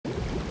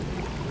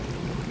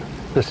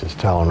This is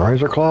Talon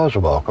Razorclaws.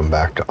 Welcome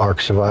back to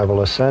Ark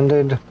Survival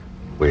Ascended.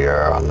 We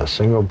are on the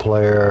single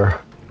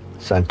player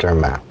center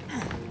map.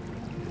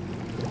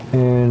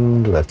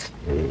 And let's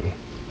see.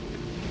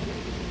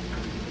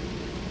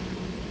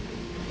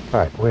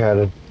 Alright, we had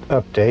an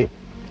update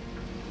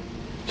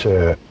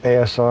to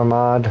ASA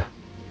mod.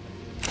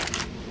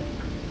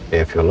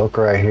 If you look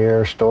right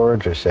here,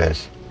 storage, it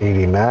says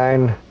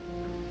 89,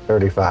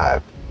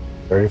 35.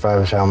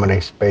 35 is how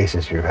many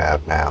spaces you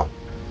have now.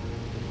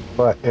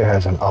 But it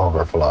has an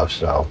overflow,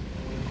 so.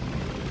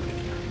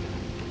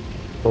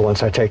 But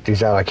once I take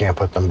these out, I can't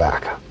put them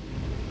back.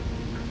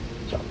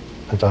 So,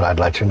 I thought I'd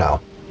let you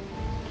know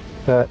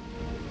that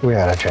we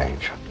had a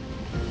change.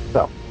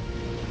 So.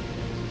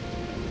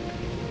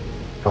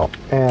 Oh,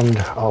 and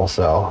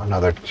also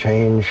another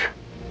change.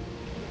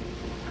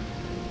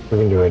 We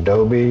can do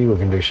adobe, we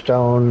can do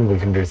stone, we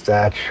can do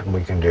thatch, and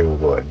we can do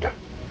wood.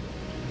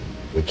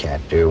 We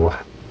can't do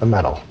the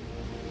metal.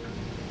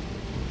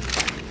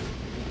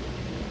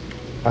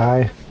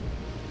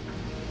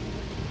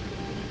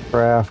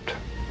 Craft.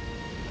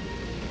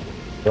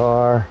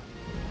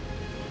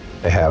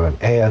 They have an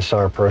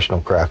ASR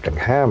personal crafting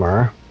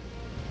hammer.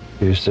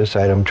 Use this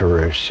item to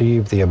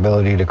receive the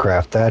ability to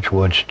craft thatch,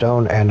 wood,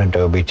 stone, and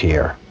adobe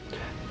tier.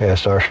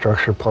 ASR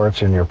structure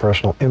parts in your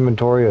personal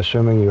inventory,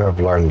 assuming you have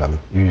learned them.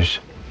 Use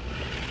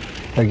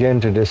again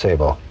to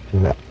disable.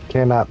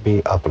 Cannot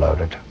be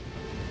uploaded.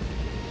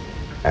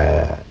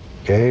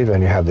 Okay,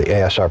 then you have the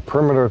ASR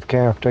primitive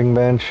crafting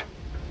bench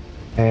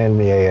and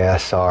the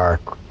ASR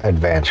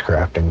advanced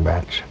crafting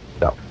bench.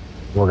 So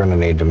we're going to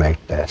need to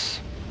make this.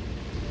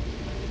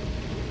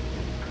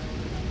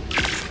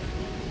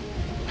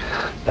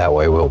 That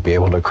way we'll be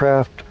able to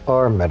craft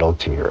our metal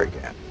tier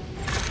again.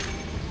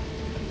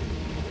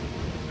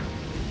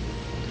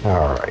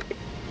 Alright.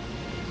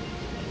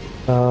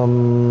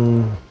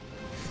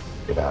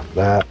 Get out of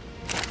that.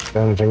 Is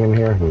there anything in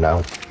here?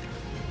 No.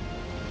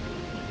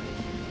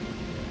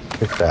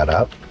 Pick that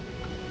up.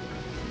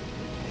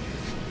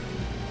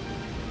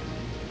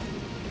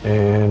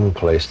 And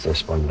place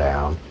this one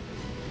down.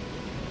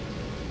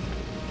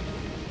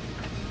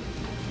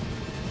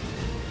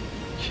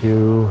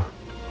 Q.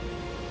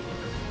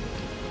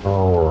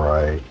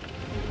 Alright.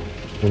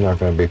 You're not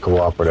going to be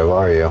cooperative,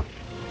 are you?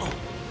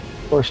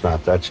 Of course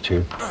not. That's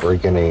too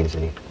freaking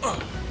easy.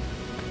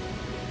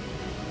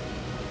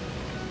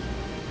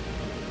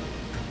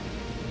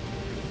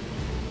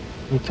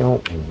 You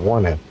don't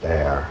want it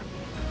there.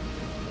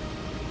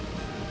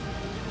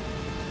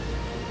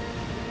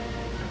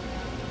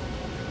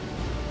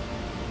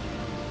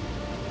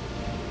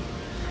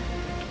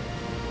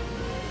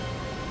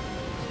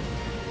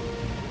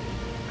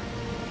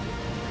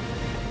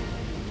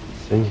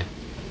 See?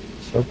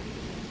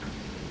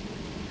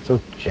 So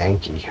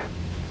janky.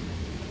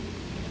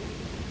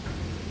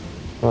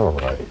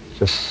 Alright,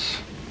 just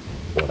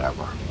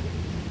whatever.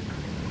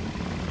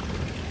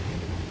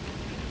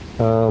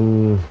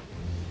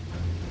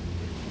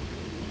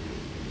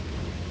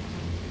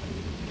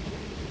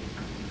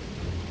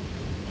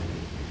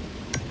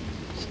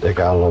 Stick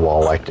out of the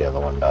wall like the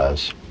other one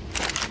does.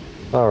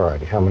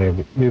 Alrighty, how many of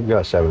you? You've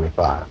got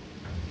 75.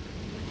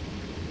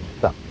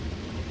 So,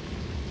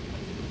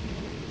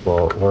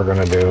 what we're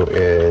gonna do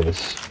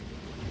is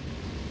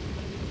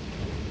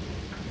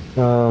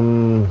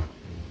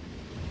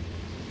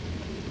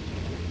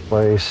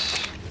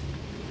place.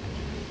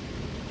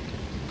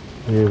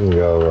 You can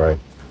go right.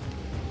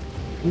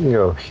 You can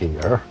go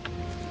here.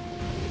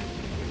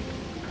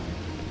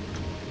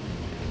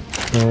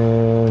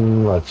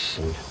 And let's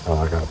see. Oh,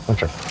 I got a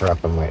bunch of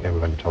crap in my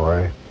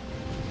inventory.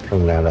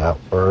 Trim that out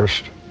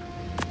first.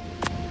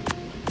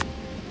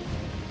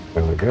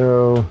 There we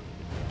go.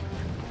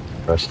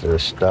 The rest of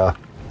this stuff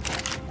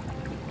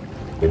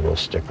we will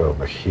stick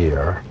over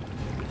here.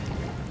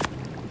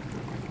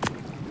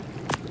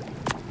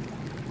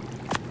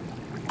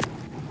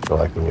 So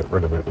I can get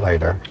rid of it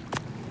later.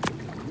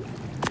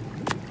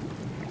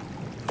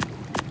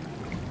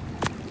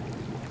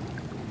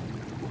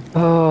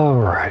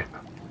 Alright,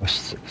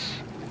 what's this?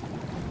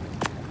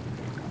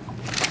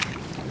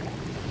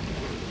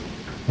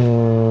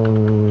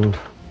 And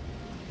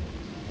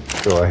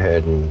go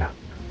ahead and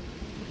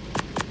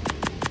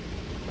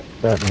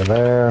put that in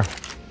there.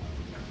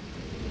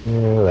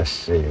 Yeah, let's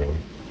see.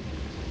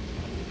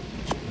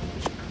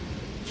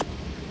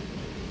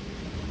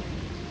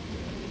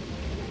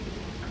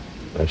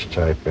 Let's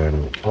type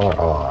in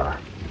RR.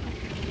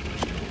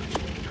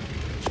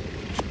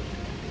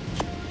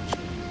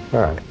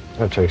 Alright,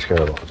 that takes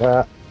care of all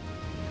that.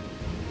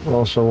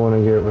 Also want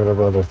to get rid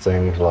of other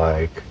things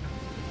like...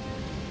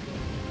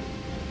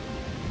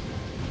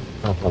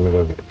 Oh, let me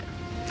go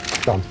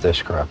dump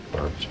this crap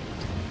first.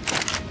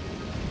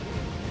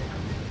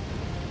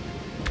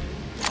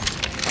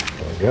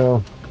 There we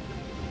go.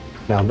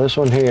 Now this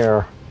one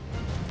here,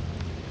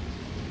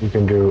 you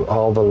can do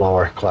all the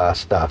lower class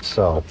stuff,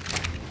 so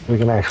we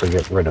can actually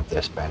get rid of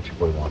this bench if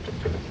we wanted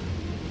to.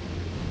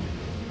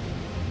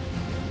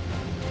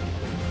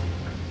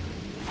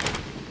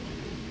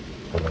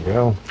 There we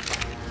go.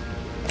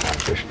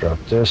 Just drop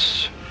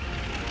this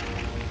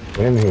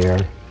in here,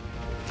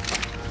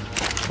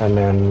 and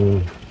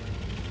then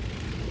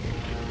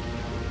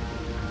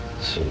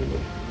let's see,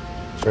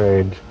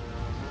 trade.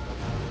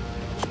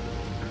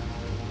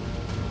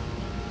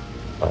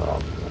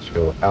 Let's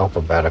go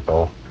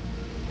alphabetical.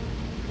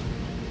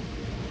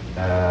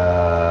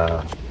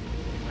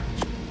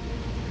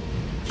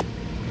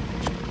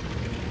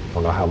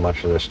 Don't know how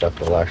much of this stuff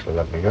will actually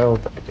let me go,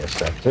 but I guess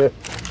that's it.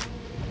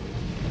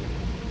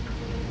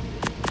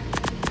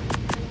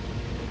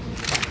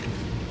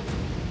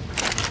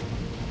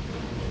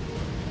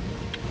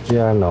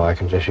 Yeah, I know I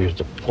can just use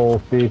the pull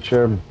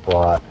feature,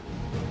 but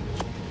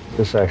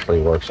this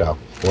actually works out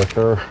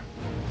quicker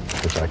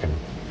because I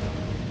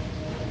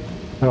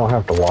don't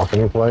have to walk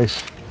any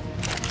place.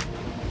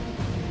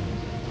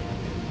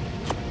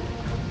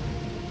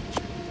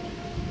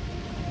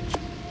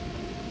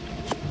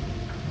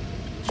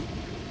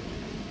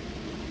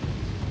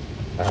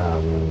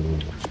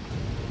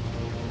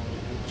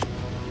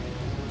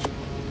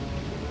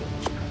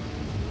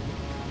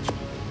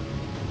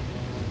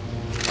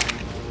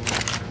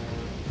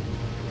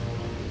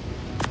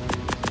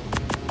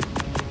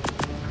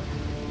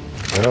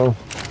 Well,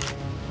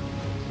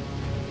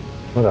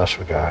 what else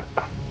we got?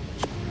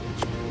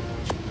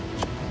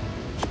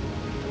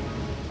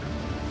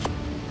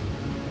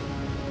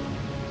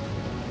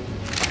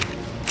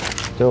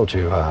 Still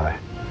too high.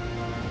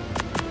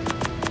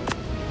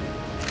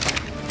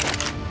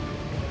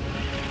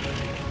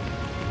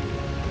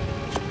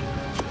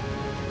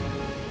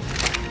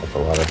 That's a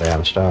lot of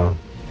damn stone.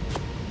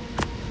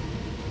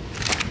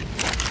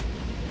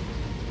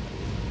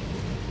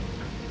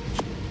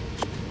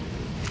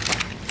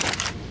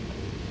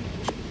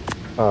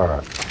 All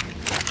right.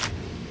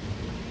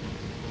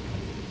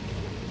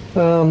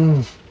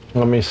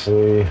 Let me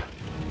see.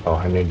 Oh,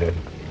 I need to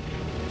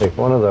take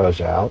one of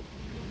those out.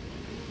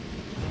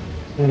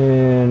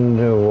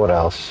 And what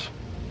else?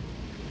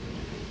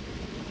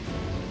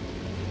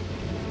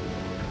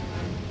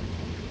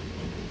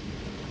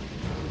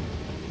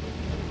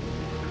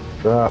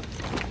 Drop.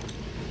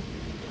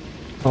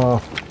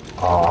 Off.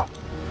 Off.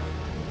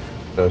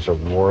 Those are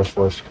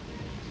worthless.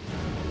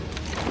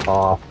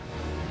 Off.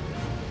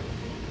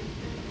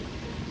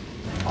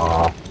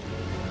 Off.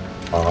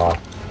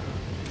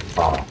 Off.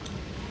 Off.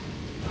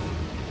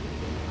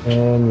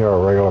 And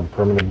your regular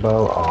primitive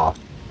bow off.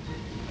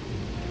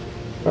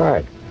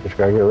 Alright, just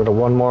gotta get rid of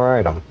one more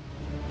item.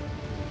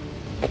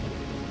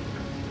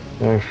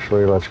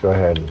 Actually, let's go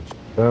ahead and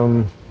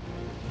boom.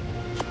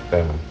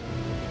 Boom.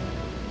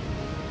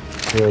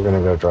 We're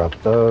gonna go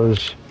drop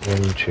those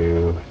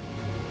into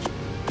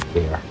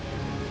here.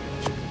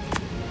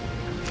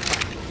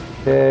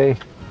 Okay.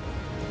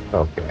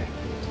 Okay.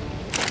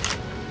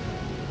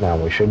 Now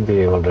we should be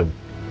able to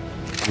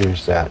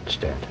use that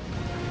instead.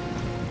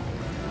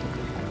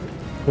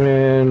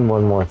 And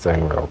one more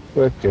thing real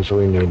quick is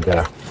we need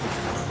to...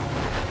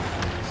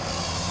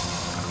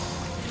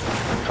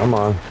 Come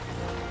on.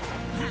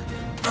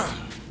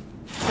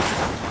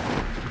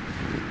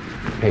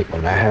 Hate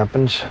when that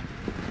happens.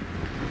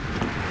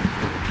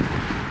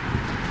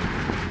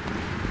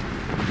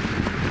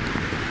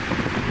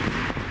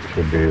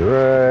 Should be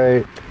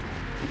right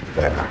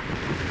there.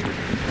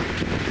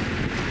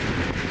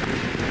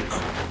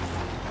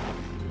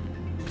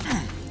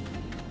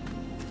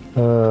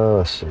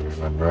 Let's see,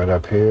 run right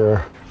up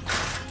here.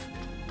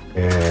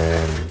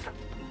 And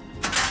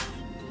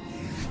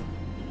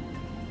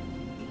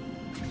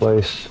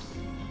place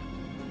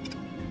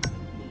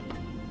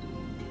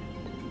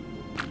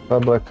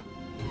public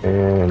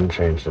and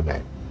change the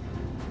name.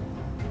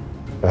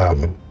 I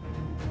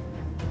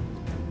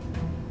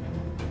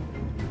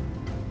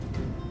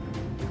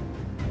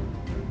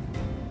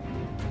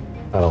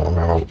don't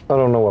remember. I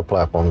don't know what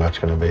platform that's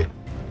going to be.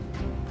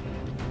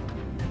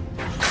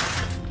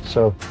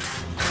 So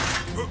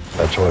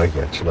that's what it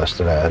gets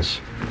listed as.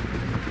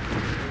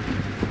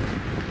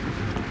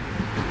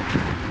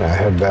 Now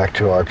head back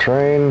to our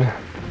train.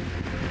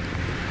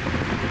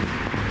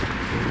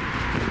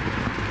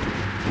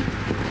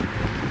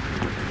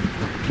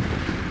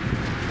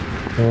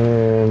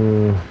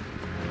 And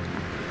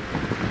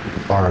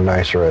our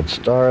nice red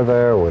star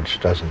there, which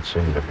doesn't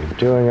seem to be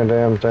doing a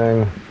damn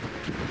thing.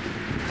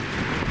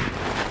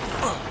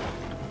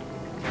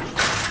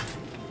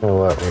 You know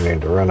what, we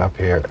need to run up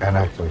here and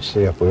actually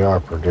see if we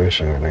are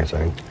producing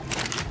anything.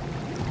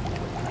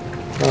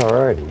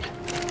 Alrighty.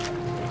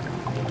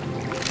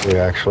 We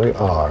actually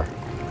are.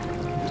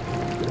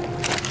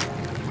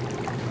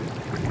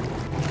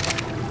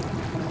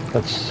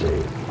 Let's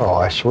see. Oh,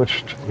 I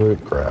switched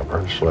root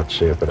grabbers. Let's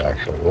see if it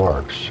actually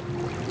works.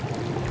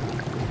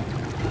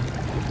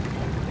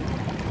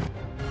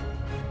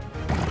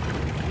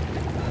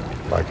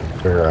 If I can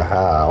figure out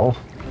how.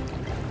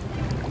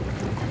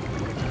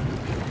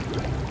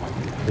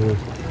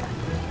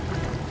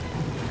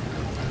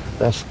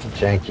 That's the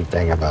janky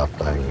thing about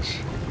things.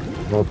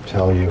 They'll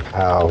tell you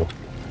how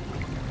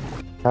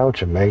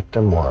to make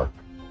them work.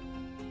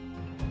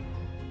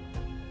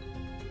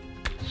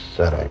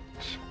 Settings.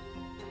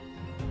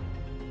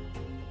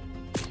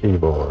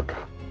 Keyboard.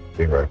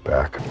 Be right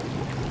back.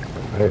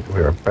 Right,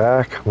 we are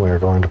back. We are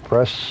going to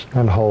press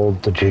and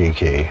hold the G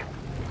key.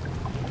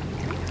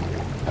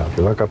 Now, if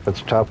you look up at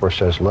the top where it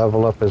says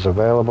level up is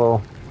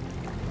available,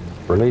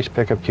 release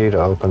pickup key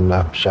to open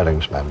the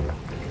settings menu.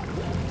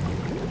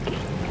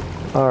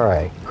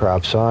 Alright,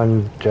 crops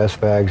on,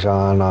 jest bags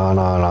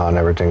on,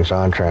 everything's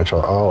on.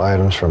 Transfer all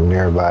items from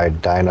nearby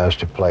dinos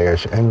to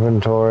player's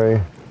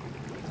inventory.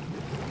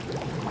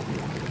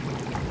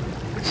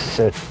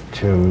 Send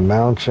to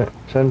mounts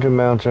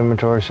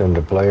inventory, send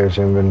to player's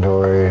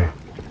inventory.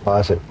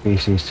 Deposit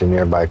species to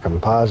nearby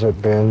composite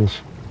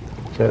bins.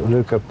 Set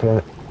Luca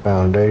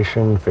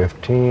foundation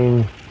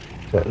 15.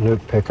 Set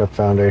loot pickup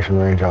foundation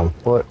range on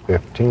foot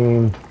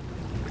 15.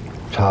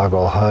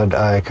 Toggle HUD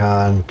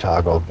icon,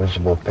 toggle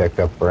visible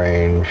pickup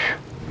range.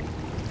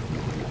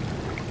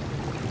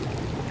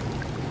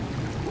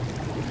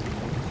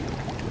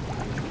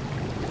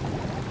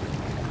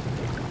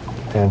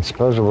 And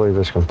supposedly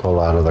this can pull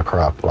out of the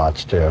crop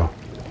plots too.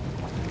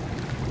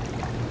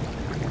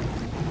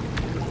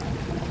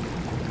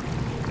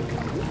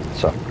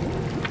 So.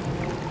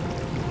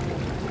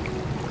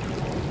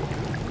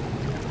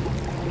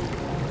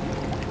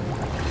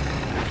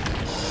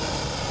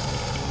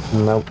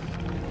 Nope.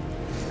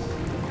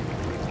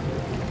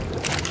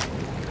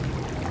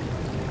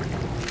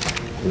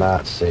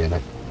 Not seeing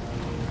it.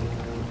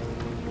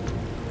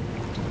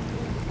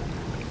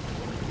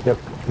 Yep,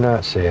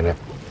 not seeing it.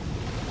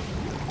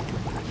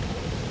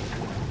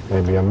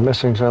 Maybe I'm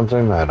missing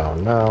something, I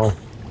don't know.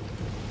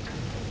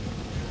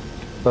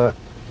 But,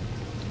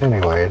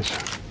 anyways,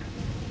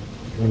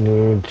 we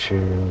need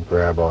to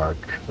grab our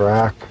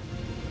track.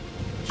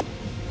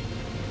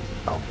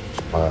 Oh,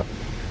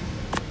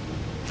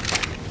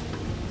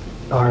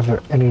 are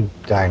there any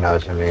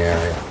dinos in the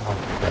area? Oh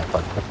crap,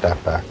 I put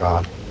that back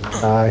on.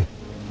 Aye.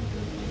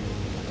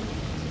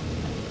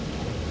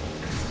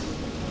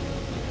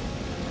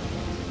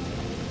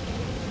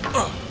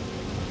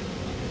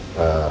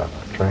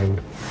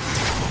 Train.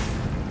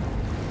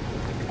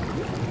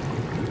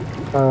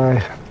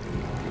 Aye.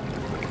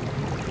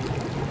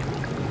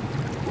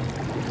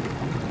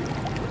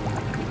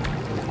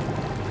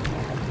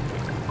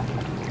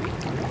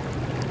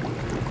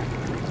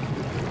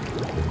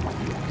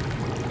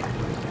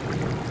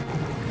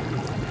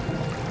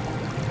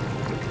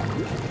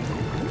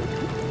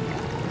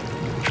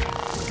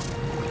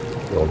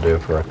 Will do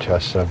for a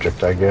test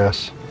subject, I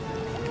guess.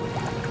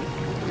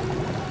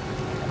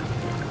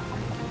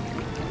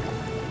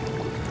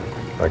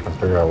 If I can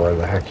figure out where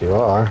the heck you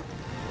are.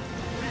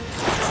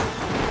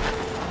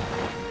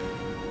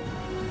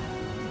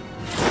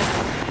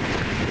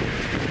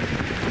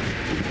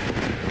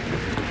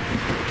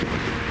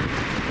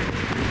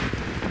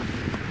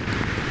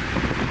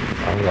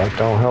 Well, that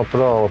don't help at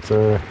all if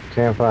you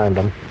can't find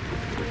them.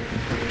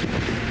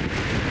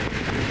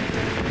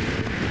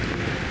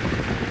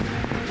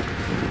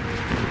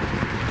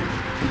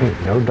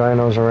 Ain't no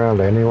dinos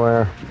around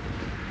anywhere.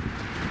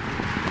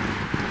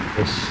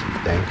 This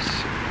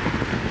stinks.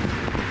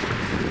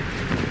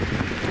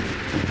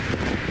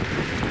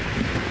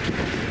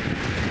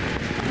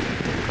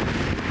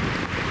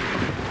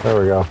 There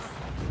we go.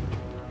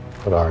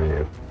 What are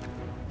you?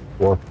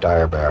 Warp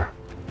dire bear.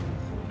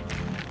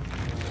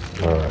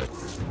 Alright.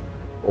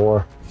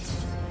 4.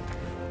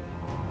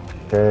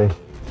 Okay.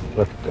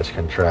 Look at this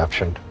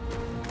contraption.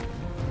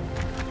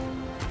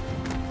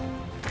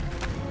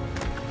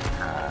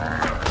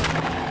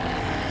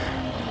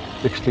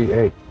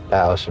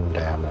 $68,000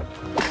 damage.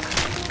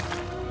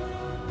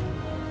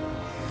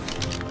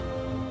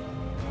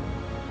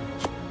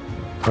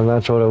 And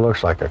that's what it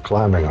looks like, a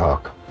climbing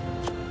hook.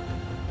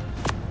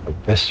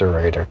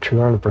 Eviscerator,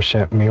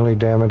 200% melee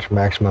damage,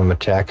 maximum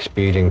attack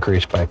speed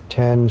increased by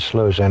 10,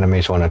 slows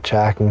enemies when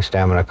attacking,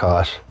 stamina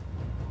cost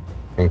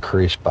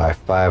increased by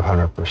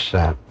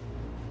 500%.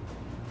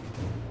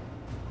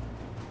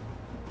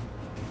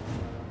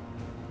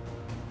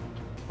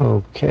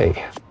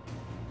 Okay.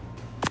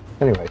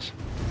 Anyways,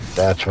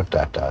 that's what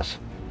that does.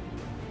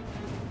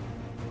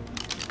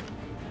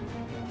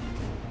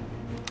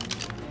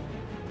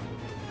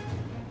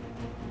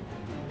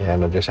 Yeah,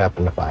 and I just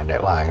happened to find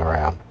it lying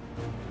around.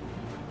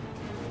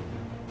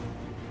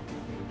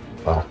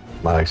 Well,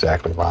 not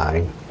exactly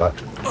lying, but,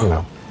 you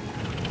know.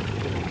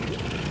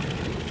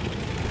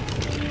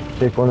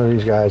 Take one of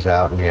these guys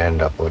out and you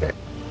end up with it.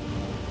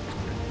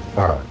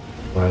 Alright,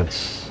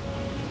 let's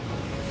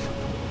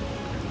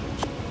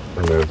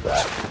remove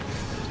that.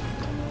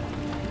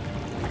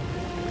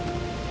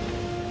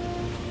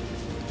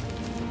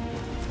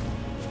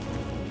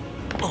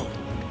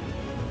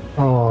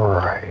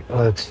 Alright,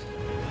 let's...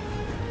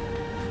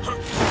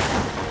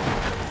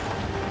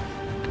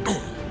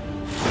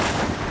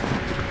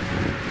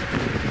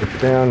 get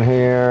down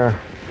here.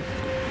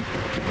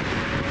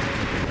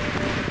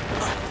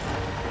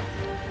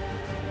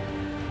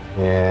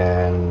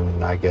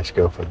 And I guess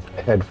go for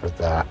head for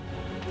that.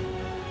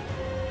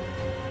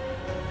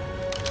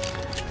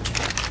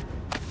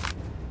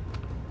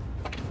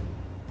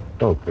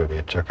 Oh goody,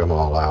 it took them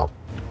all out.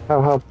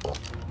 How helpful.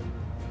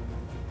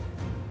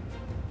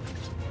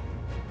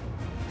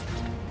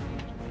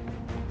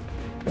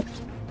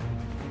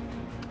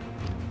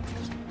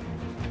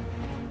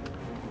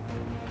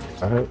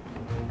 Alright.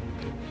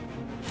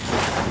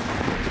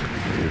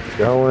 Keep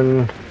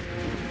going.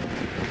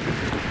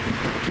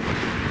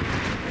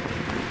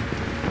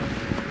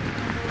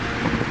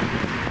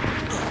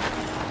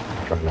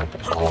 Trying not to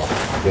fall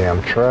off the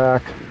damn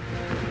track.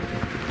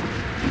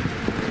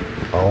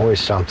 Always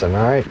something,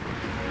 right?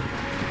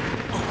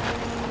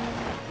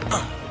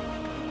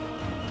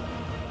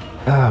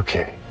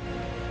 Okay.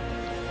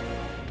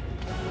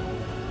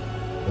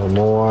 One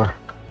more.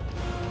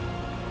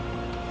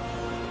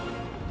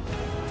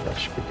 That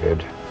should be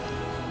good.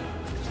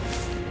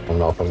 I don't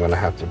know if I'm going to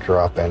have to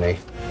drop any.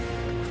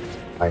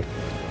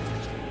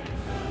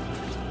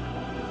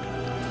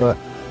 But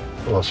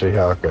we'll see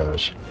how it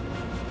goes.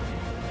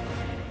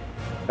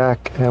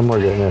 Back, and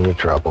we're getting into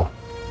trouble.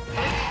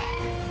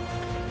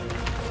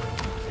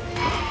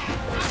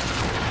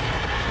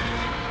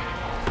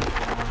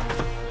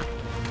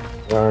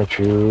 Aren't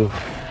you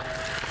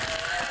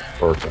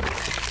working?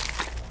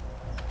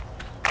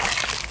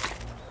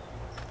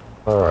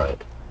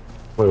 Alright.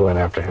 We went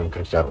after him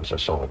because that was a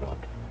solo one.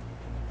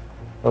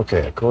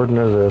 Okay, according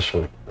to this,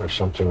 there's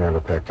something there to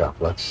pick up.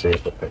 Let's see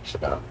if it picks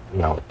it up.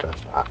 No, it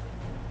does not.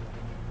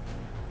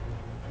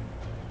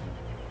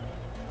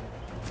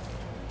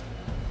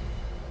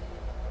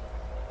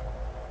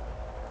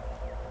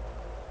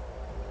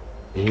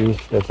 E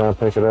does not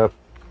pick it up.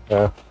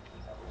 F,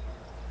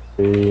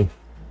 B,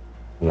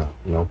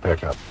 no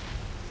pickup.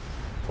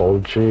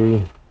 Hold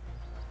G.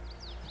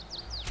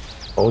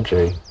 Hold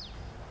G.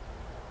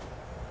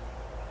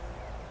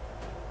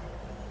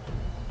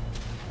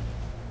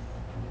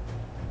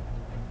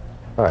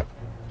 Alright,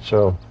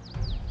 so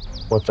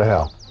what the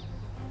hell?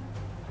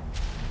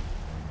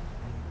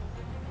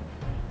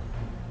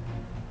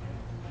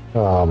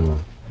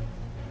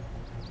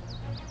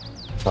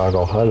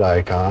 Toggle HUD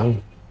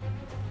icon.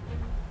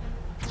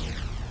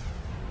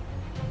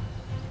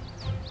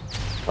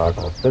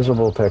 Toggle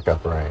visible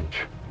pickup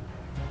range.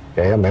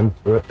 Okay, I'm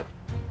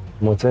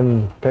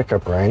within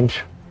pickup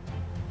range.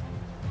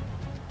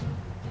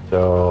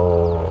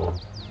 So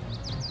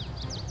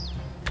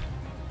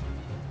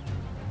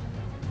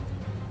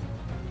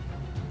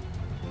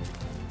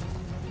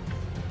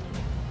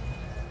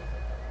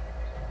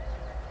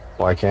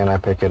why can't I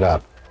pick it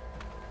up?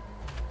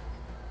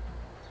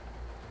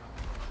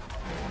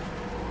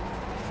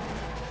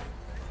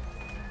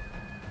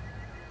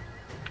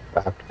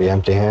 Back to be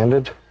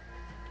empty-handed?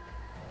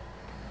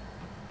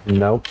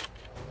 Nope.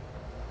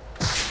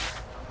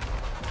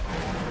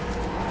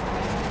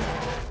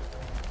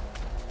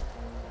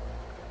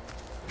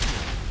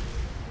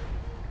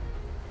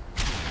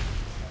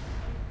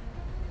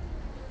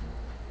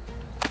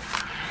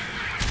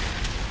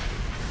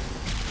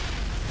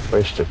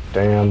 Wasted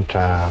damn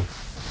time.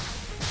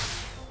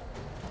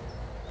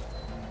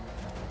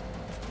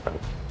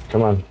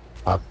 Come on,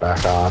 pop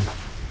back on.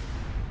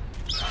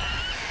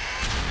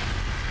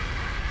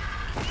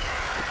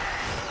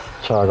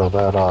 Toggle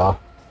that off.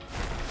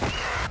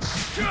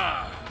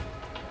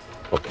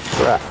 Oh,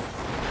 crap.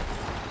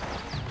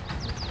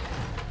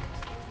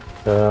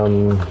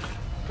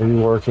 Are you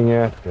working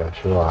yet? Yes,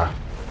 you are.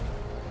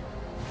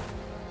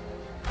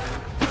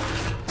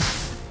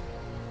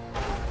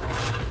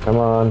 Come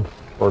on,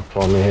 work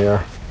for me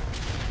here.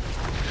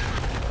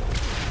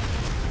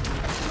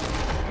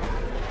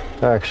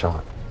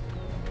 Excellent.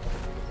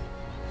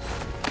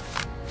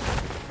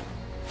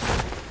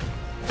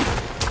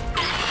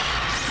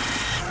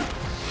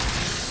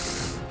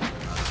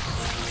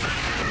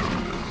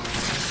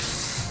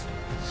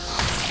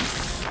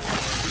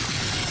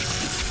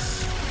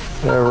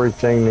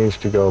 Everything needs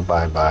to go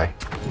bye-bye.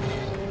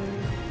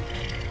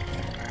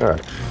 All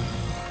right.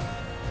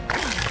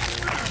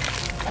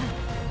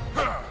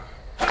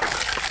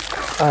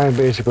 I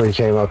basically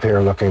came up here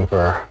looking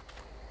for,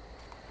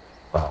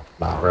 well,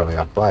 not really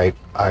a fight.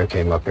 I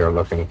came up here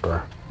looking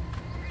for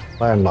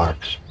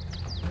landmarks.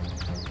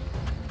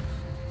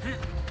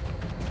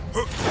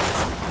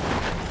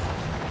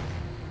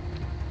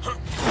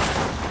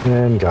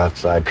 And got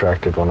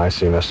sidetracked when I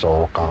seen a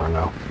soul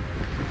carno.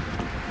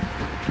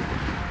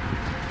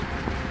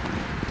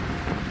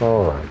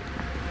 Alright.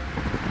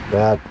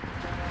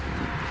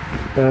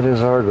 That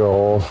is our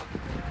goal.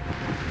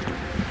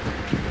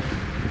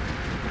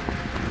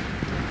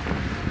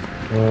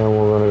 And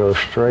we're going to go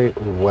straight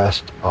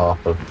west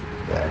off of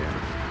there.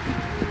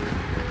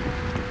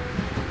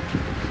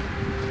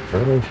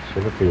 Really?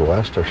 Should it be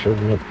west or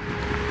shouldn't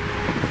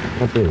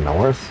it be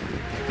north?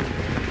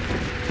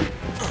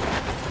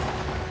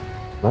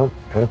 Nope,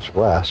 it's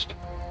west.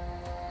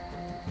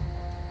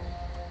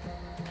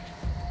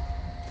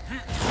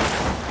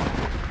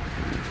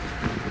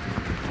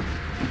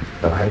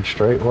 So head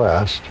straight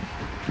west,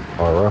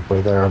 or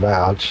roughly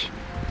thereabouts.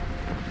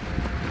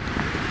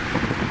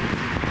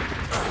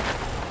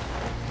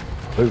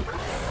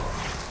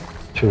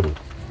 Two.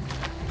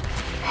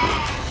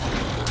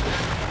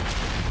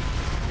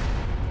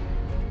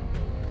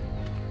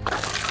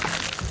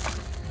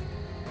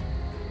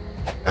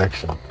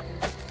 Excellent.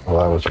 Well,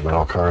 that was a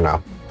rental car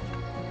now.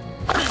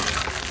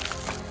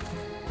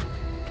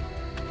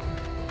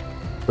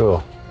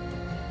 Cool.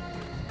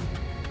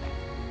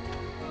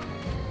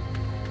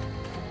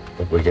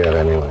 we get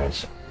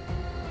anyways?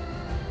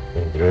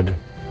 Good.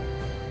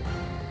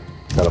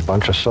 Got a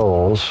bunch of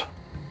souls.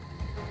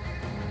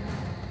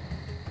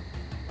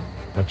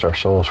 That's our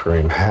Soul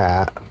Scream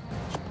hat.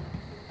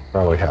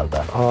 Probably have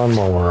that on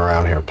while we're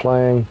around here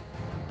playing.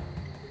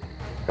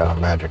 Got a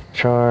magic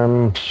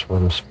charm,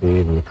 swim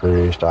speed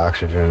increased,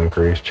 oxygen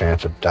increased,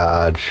 chance of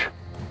dodge.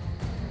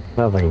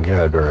 Nothing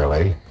good,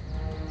 really.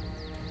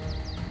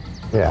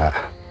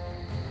 Yeah.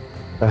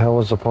 The hell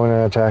was the point of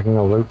attacking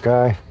a loot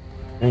guy?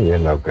 You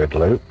get no good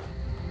loot.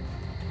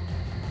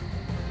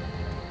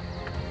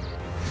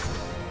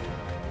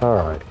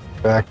 Alright,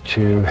 back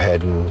to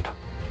heading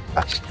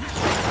west.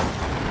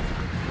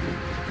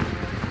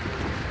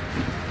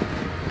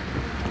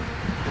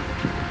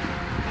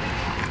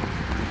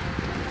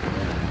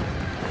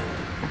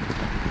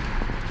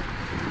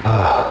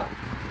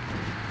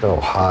 So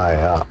high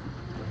up.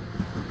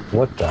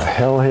 What the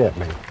hell hit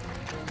me?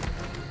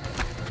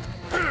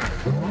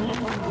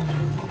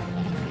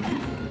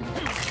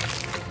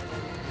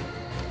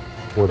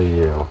 What are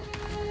you?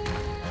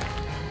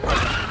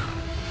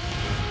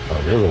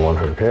 Oh, you're the one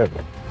who hit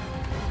me.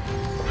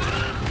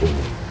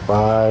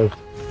 5.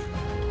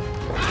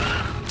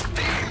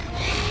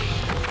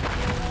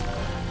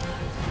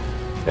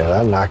 Yeah,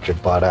 that knocked your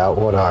butt out.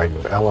 What are you,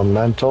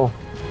 elemental?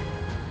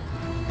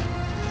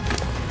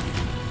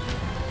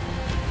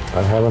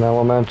 I have an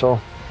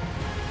elemental?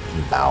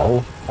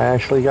 No, I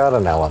actually got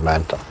an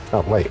elemental.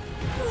 Oh, wait.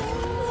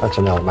 That's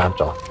an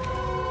elemental.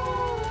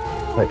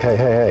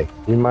 Hey.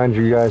 You mind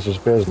your guys'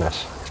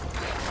 business.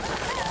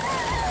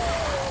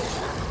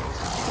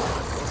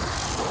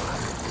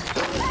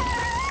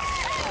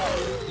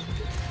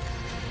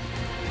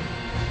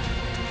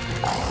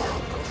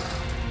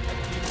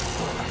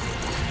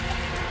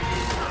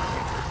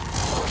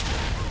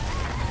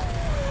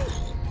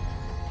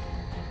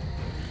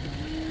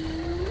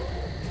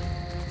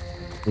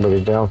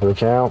 Somebody down for the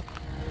count?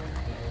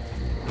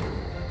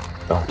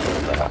 Don't do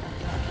that.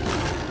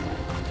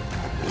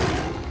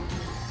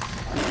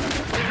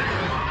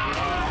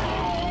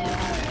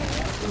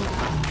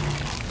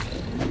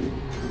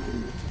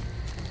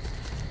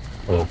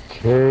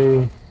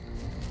 Okay.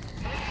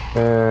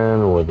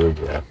 And what do we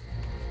get?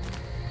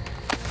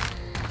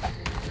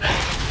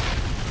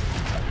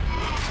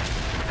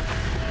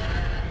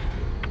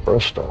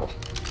 Crystal.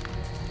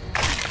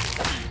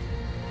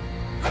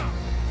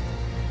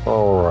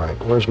 Alright,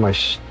 where's my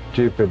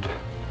stupid...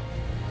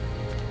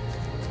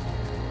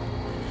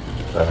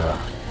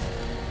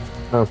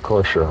 of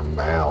course you're a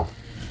male.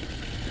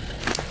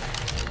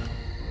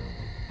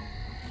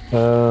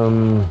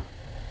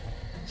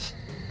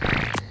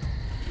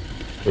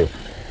 Here,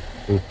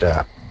 eat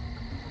that.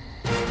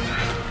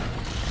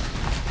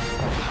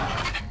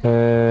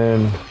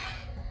 And...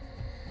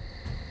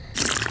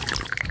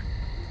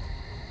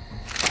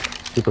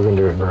 people can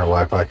do it in real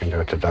life, I can do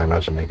it to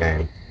dinos in the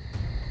game.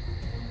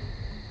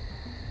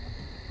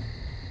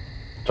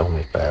 It's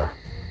only fair.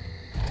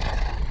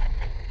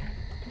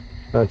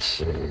 Let's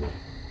see.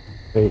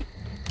 8.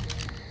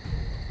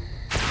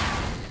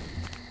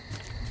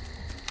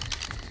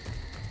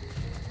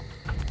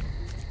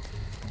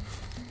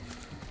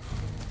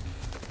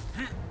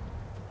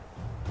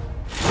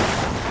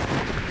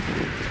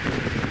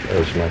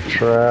 There's my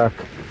track.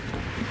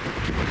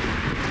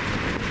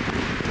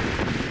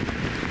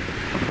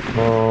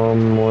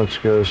 Let's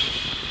go.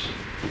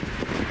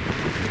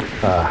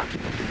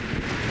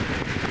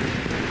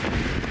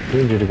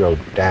 Need you to go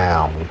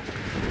down.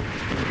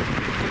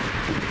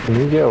 Can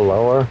you get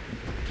lower?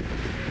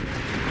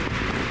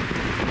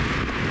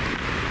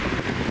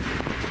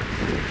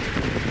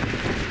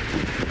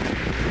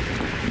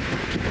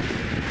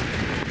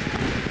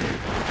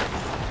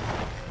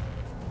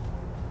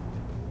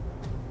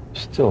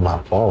 Still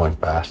not falling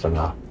fast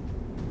enough.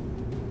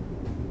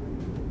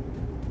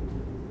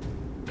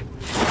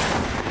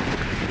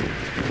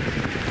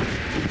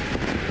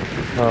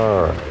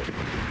 Alright.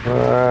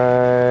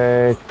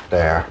 Right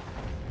there.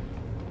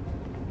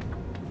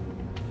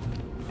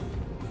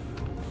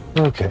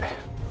 Okay.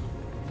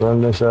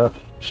 Run this up.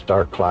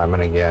 Start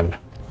climbing again.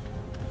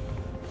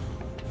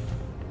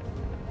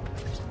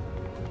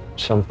 At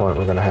some point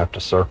we're going to have to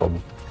circle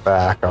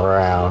back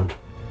around.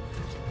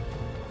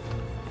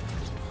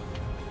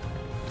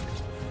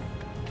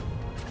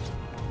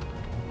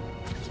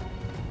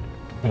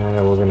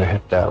 And we're going to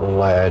hit that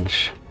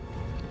ledge.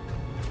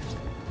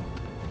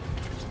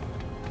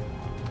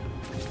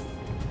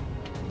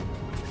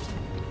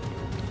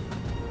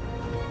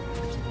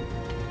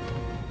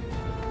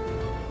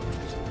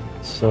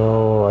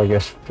 So I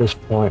guess at this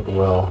point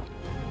we'll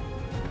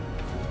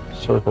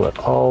circle it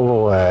all the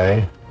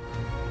way.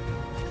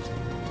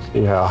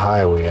 See how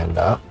high we end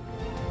up.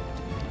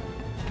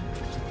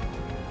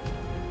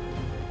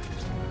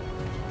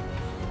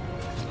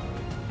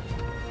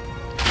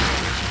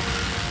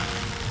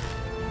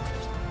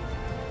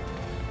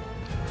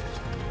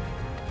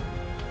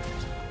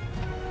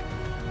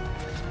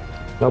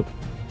 Nope.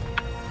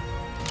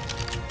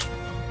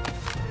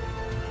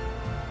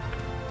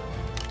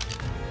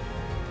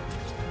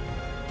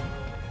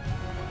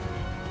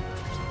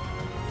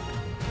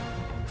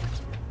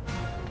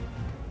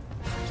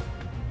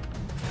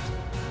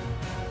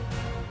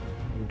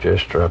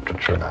 just dropped the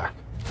track.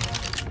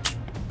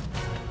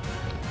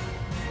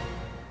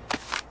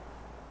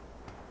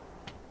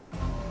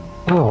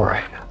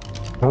 Alright,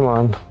 come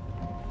on.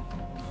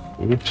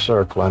 Keep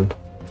circling.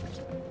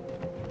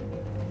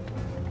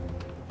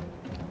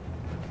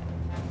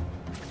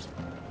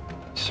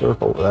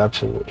 Circle with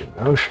absolutely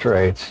no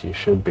straights. You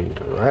should be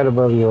right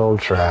above the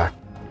old track.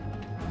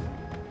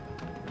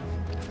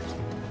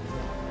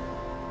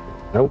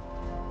 Nope.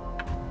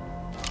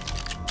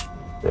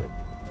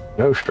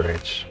 No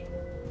straights.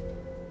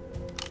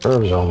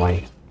 Curves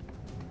only.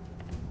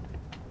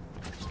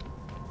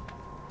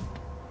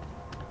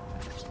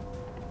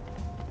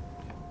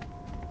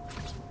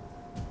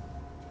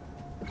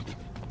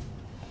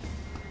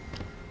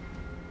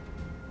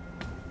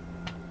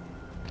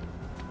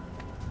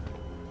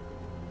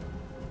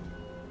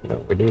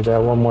 If we do that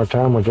one more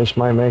time, we just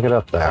might make it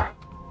up there.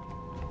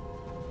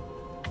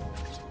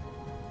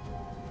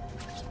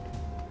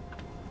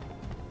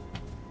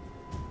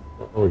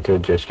 We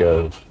could just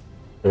go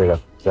straight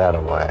up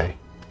that way.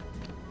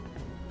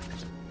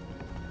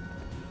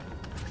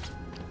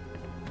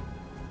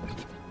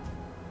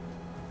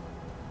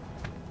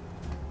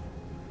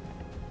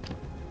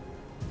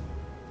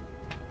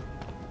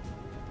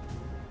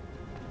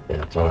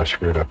 Yeah, I thought I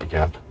screwed up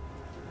again.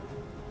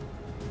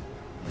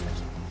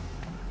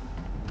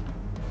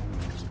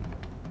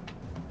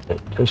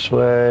 This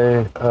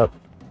way, up,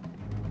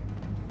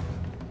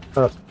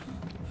 up,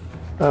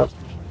 up.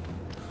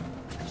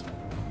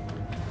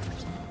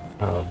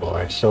 Oh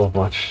boy, so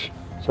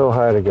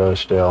high to go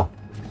still.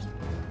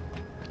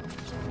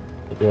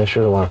 Maybe I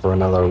should have went for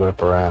another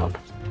lip around.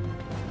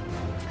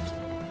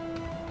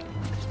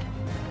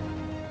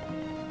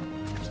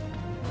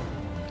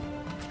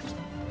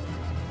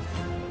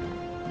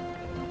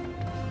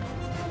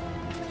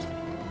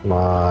 Come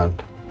on.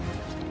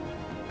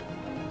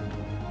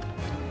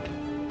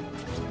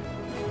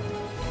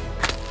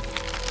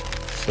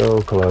 So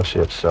close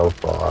yet so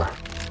far.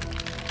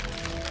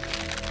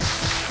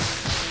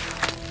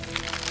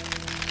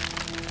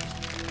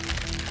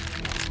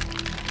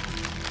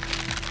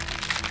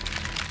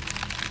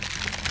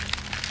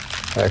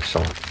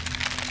 Excellent.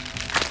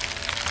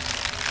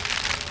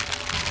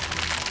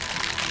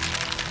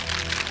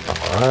 All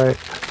right.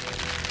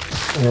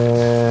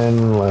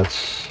 And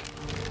let's...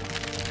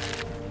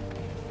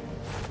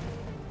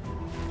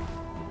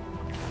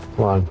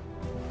 Come on.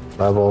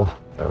 Level.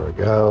 There we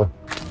go.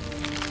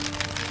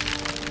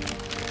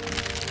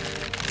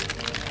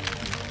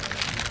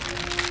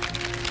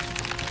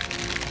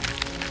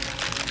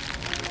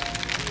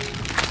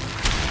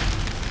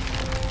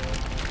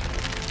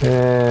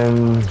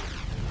 And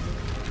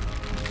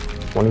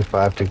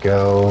 25 to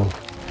go.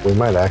 We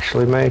might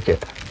actually make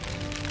it.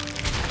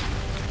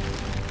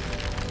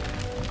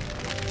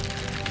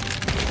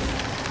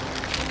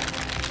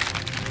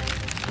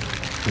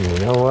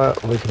 You know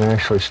what? We can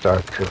actually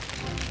start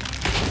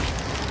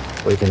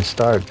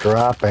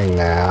dropping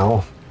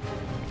now.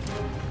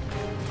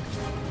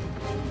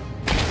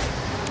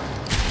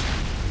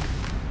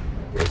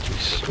 Itchy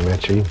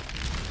smitchy.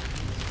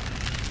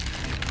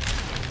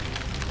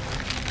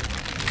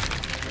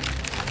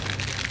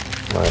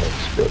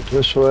 Let's go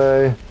this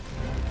way.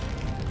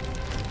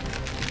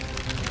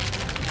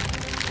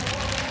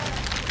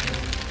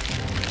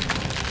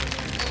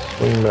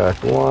 Swing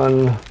back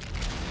one.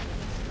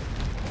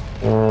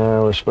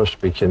 And we're supposed to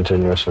be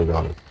continuously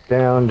going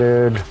down,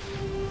 dude.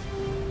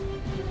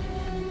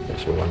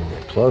 Guess we want to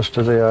get close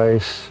to the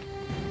ice.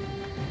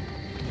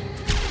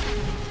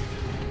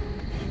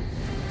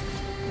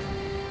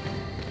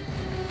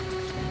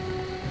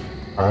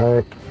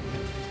 Alright.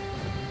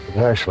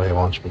 Actually,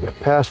 once we get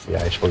past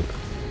the ice,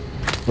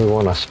 we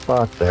want a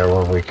spot there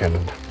where we can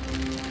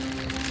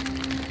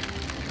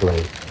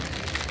play.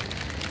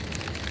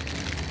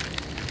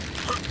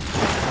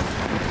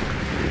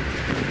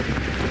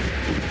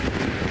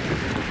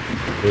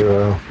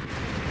 Zero.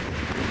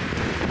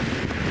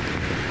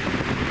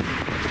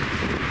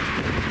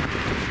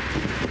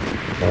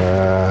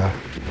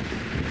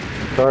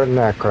 Starting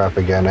that crap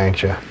again,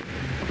 ain't you?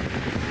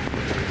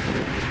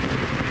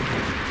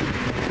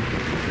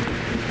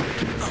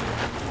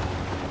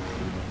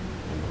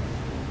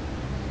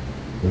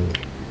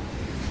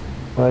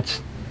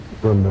 Let's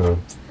remove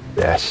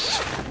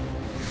this.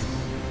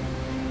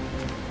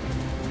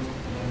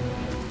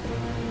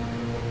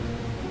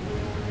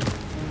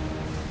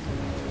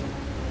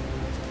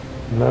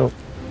 Nope.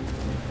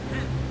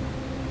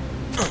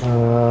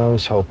 I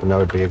was hoping that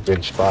would be a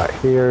good spot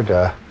here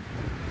to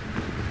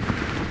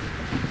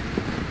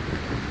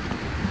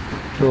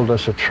build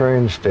us a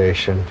train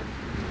station.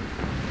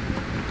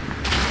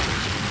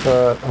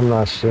 But I'm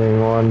not seeing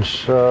one,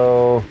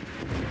 so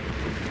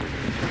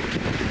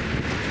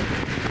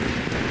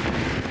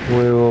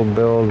we will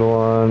build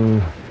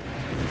one.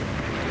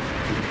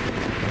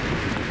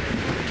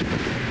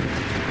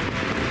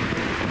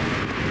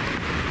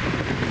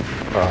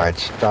 Alright,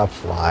 stop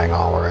flying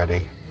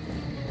already.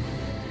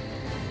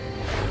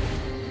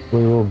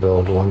 We will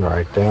build one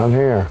right down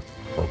here.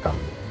 We'll come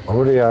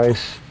over the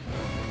ice.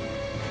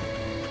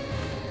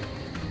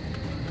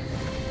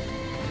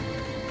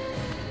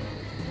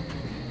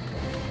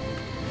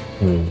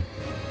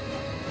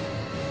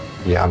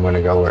 Yeah, I'm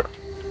gonna go with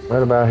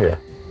right about here.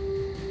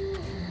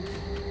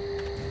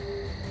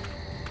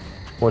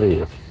 What are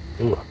you?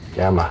 Ooh,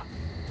 gamma.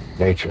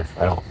 Nature.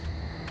 I don't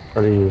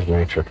try to use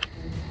nature.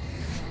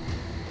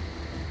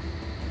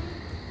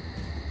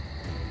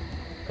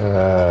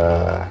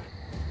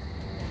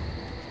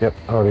 Yep,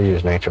 I ought to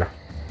use nature.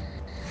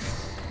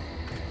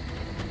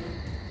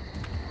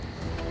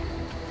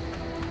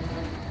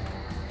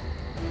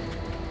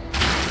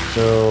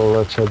 So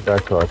let's head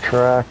back to our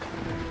track.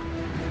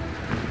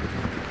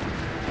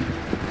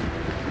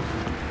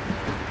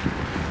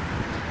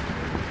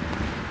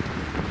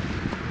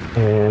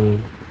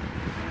 And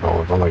oh,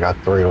 we've only got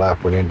 3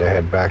 left. We need to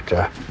head back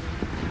to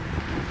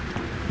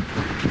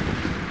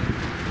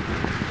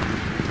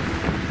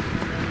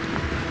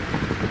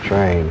the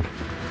train.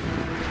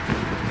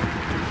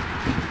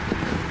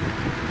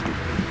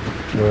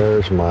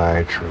 Where's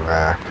my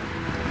track?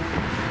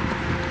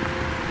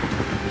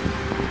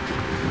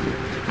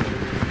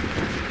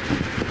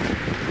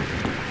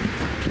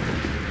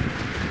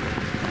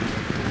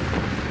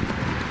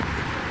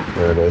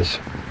 There it is.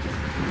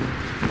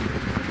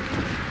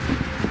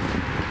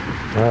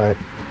 Alright,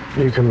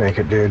 you can make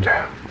it, dude.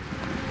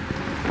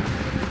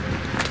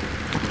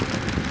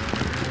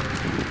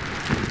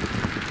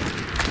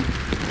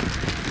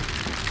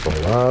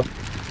 Pull up.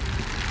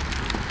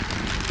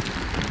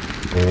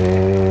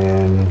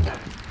 And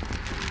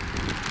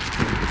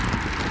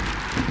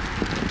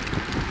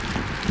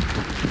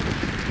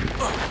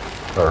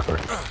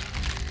perfect.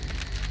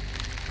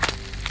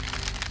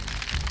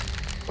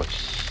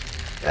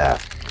 What's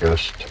that?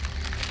 Ghost.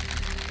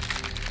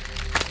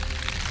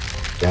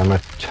 Gamma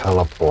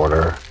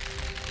teleporter.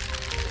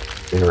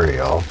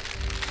 Ethereal.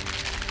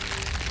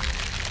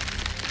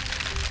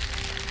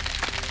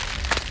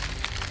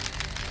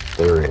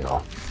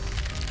 Ethereal.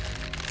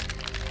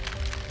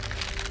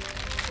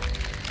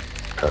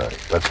 Alright,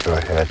 let's go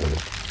ahead and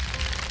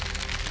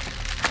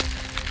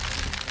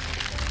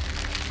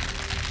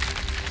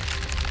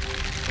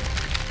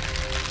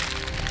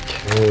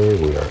okay,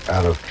 we are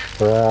out of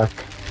track.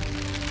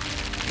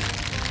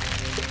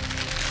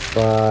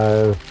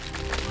 5.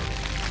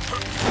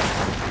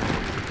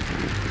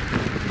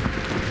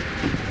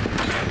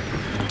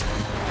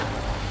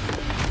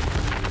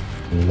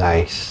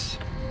 Nice.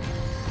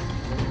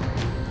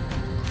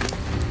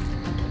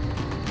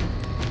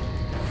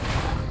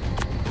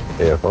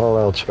 If all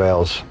else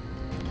fails,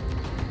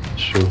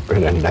 swoop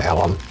in and nail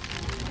them.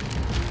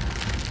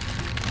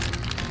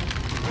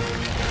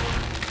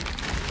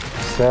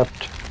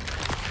 Accept.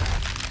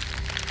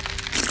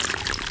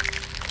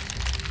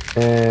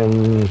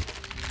 And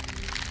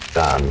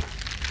done.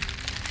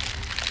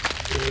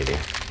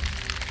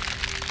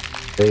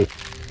 State.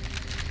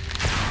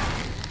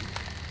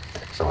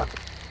 Excellent.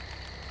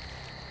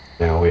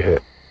 Now we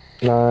hit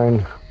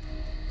 9.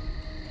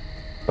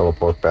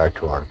 Teleport back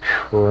to our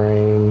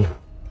train.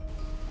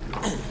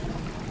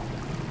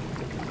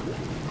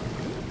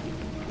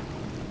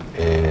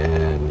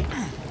 And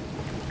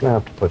I'm gonna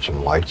have to put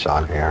some lights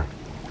on here.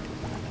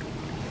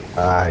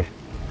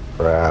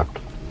 Craft.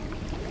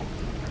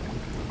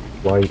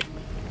 Light.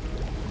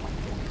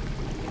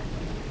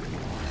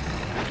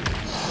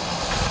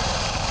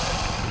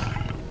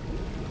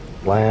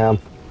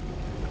 Lamp.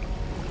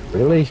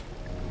 Really?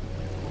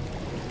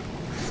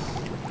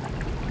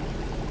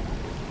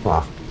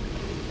 Huh.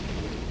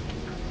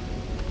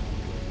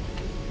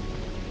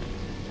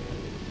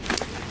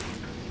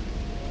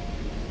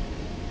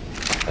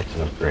 That's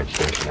an upgrade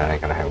station. That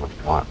ain't gonna have what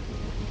you want.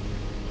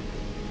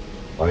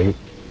 Light.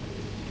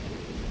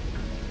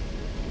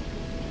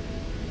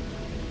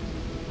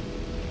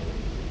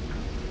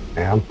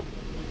 Lamp.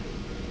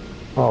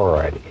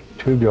 Alrighty.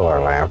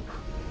 Tubular lamp.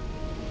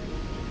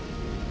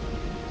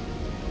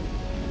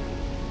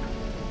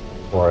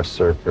 Or a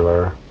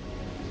circular.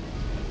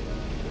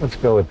 Let's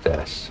go with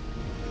this.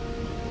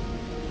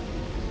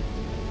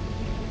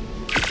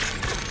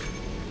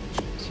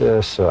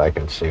 Just so I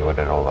can see what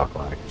it'll look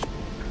like.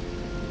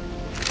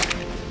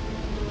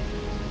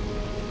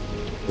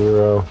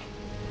 0.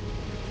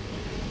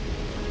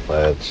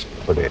 Let's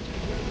put it.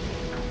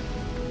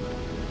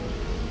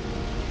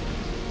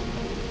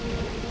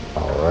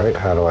 Alright,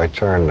 how do I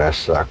turn this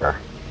sucker?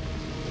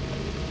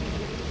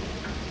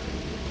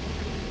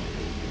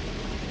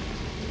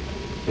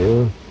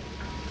 Do.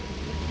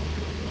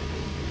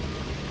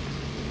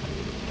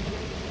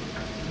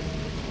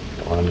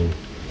 One.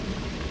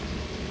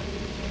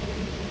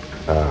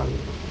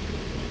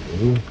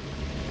 E.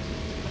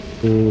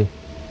 C.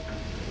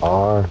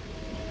 R.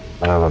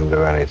 None of them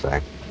do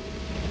anything.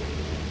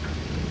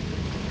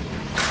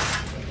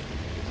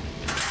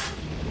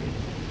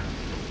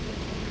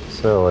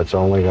 So it's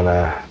only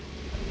gonna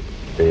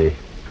be.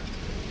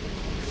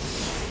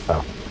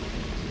 Oh.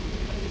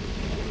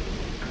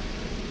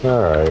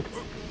 Alright.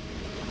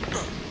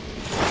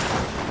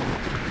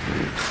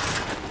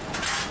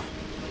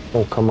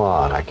 Oh, come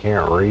on, I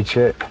can't reach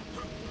it.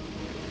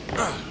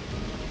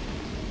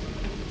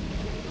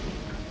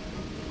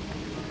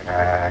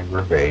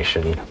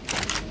 Aggravation.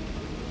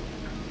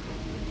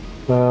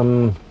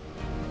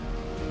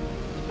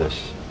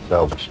 this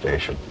salvage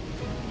station.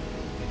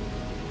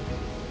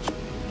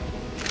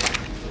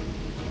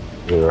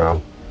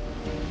 0.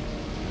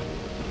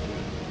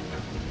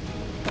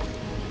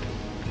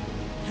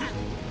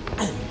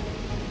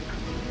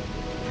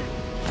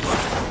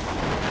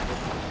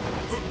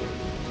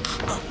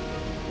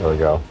 There we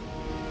go.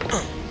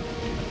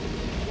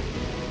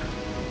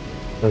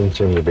 Doesn't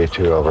seem to be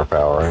too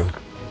overpowering.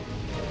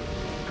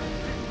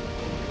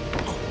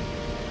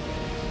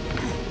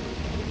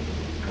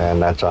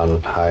 And that's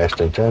on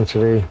highest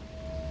intensity.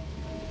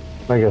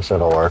 I guess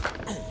that'll work.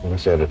 Like I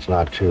said, it's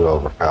not too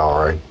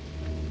overpowering.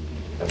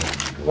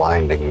 It's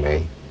blinding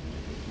me.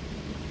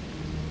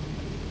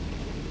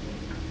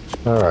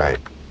 Alright.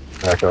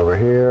 Back over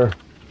here.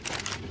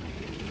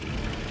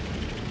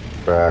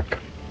 Track.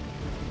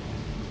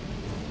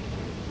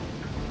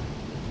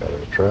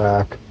 Better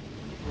track.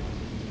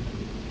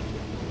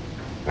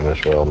 And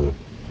this will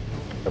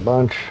a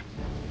bunch.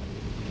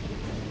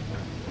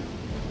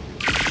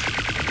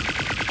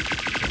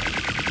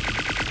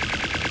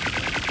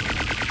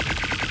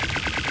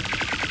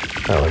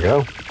 There we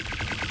go.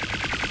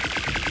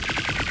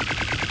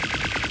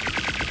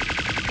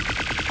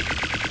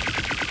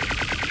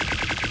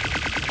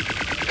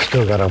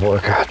 Still gotta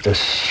work out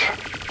this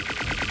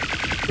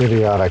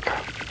idiotic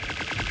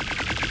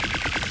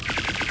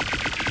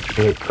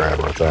gate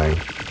grabber thing.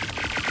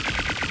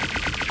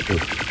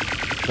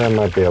 That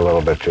might be a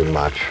little bit too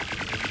much.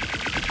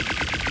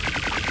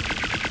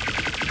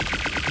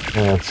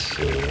 Let's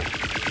see.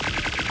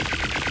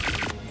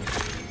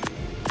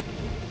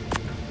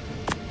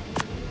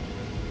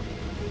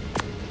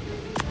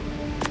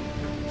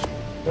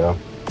 Yeah.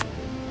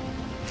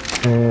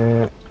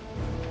 And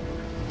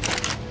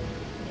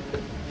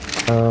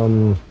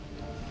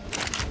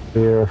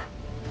here.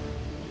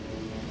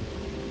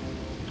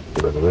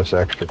 Get rid of this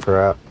extra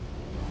crap.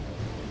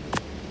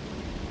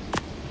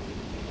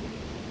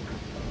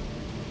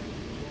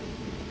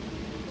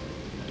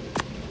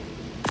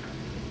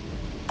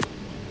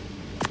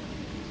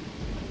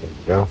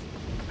 Go.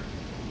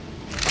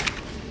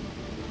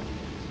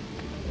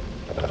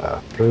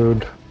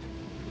 Food.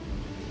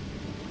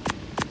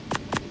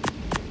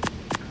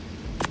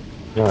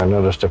 Yeah, I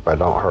noticed if I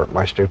don't hurt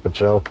my stupid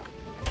self,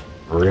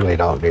 I really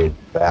don't need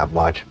that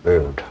much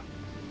food.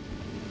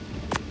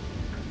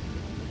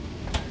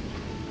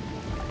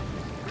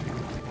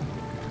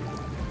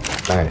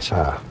 Nice,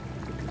 huh?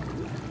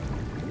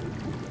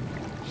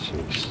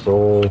 Let's see,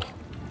 soul.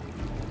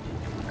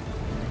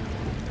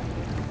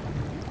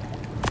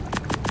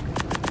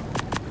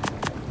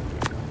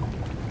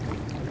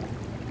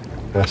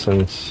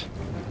 Essence.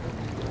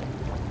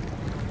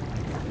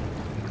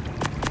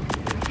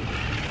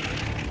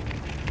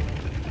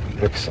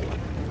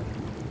 Excellent.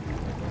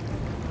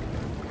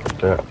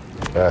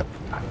 That.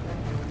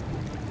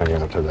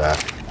 Hang on to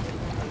that.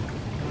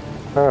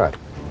 Alright.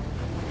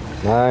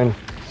 9.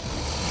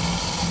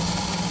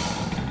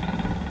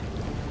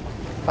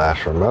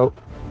 Flash remote.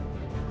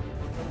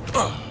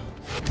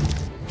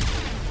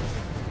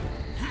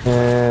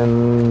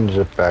 And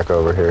zip back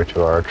over here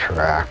to our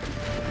track.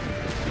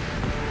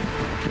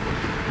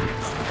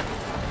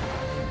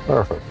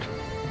 Perfect.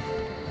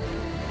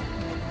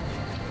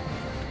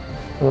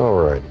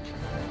 Alright.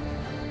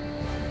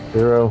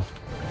 0.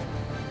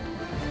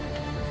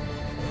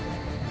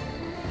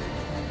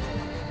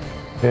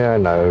 Yeah,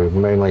 no,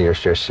 mainly you're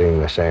just seeing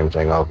the same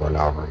thing over and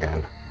over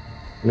again.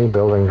 Me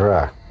building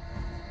track.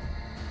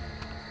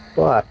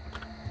 But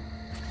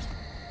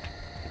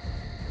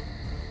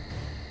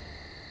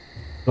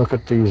look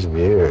at these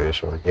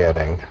views we're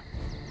getting.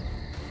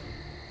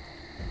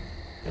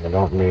 And I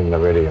don't mean the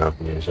video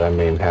views, I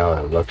mean how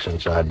it looks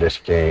inside this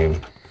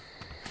game.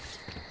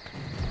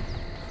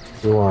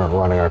 If you weren't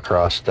running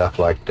across stuff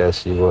like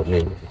this, you wouldn't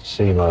even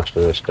see most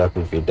of this stuff.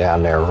 You'd be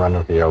down there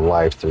running for your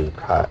life through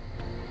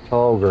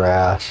tall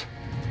grass,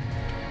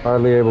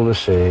 hardly able to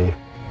see.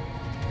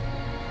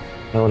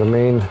 Know what I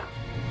mean?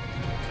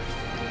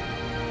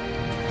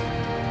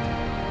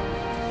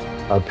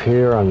 Up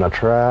here on the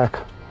track,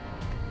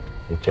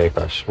 we take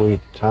our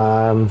sweet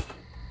time,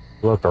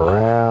 look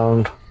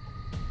around,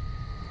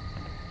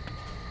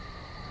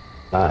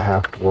 not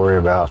have to worry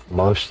about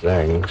most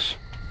things.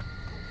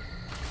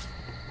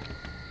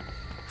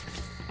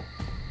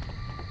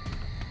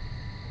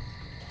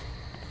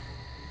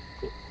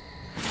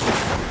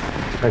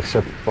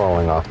 Except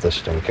falling off the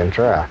stinking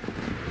track.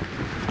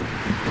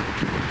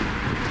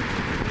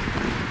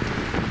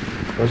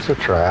 Where's the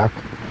track?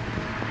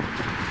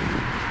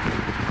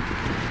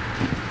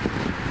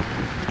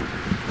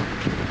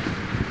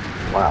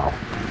 Wow.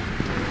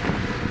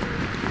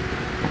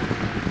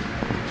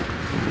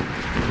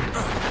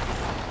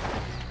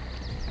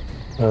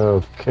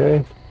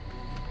 Okay.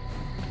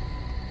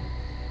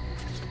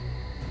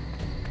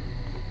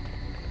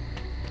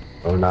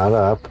 We're not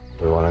up.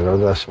 We want to go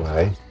this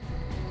way.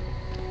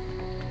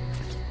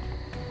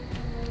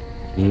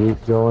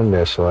 Keep going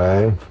this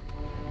way.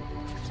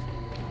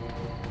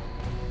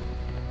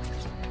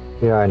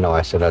 Yeah, I know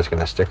I said I was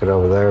going to stick it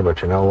over there,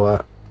 but you know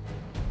what?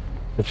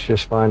 It's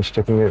just fine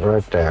sticking it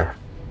right there.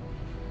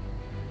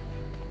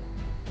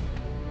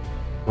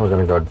 We're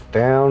gonna go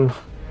down.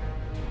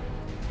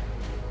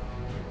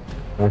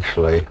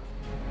 Actually,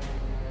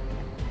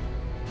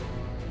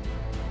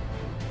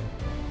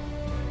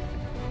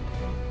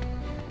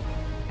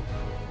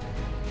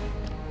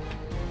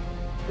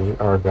 we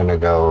are gonna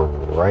go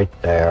right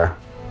there.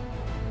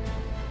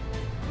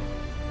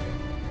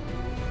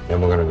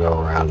 Then we're gonna go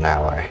around that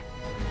way.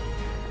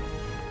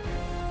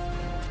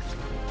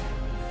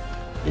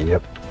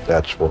 Yep,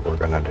 that's what we're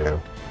gonna do.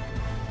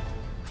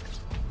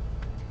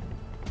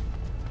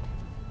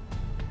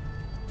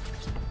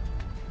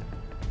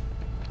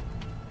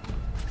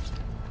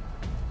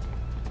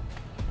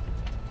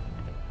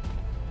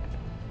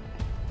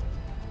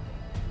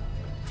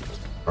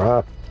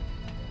 Up.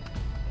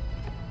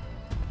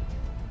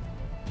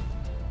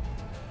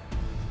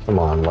 Come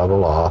on,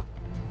 level off.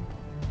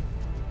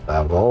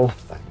 Level,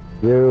 thank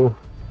you.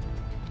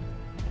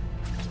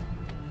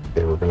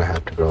 Okay, we're gonna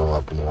have to go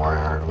up more,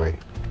 aren't we?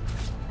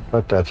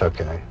 But that's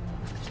okay.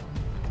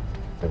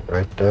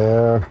 Right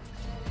there.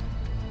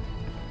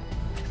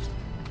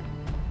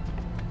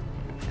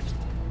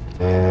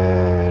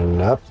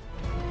 And up.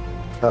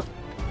 Up.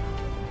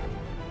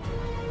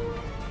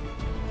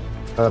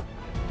 Up.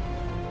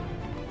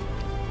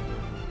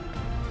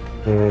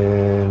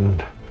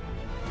 And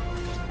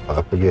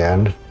up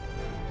again.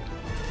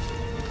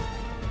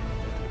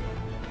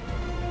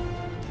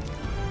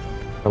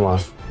 Come on.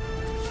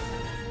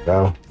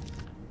 Go.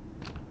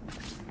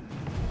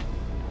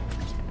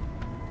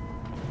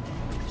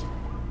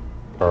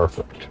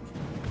 Perfect.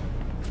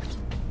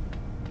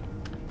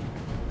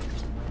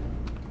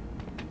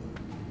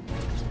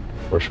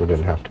 Of course, we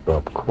didn't have to go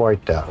up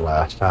quite that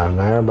last time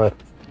there, but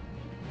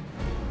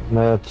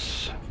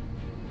that's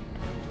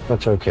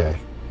okay.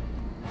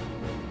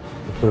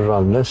 Put it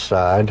on this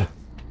side,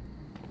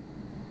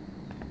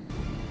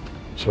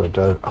 so it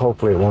does.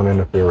 Hopefully, it won't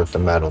interfere with the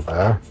metal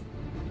there.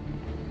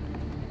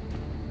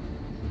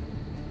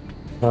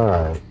 All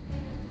right,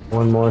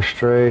 one more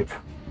straight,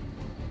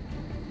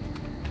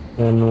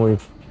 then we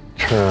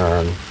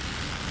turn.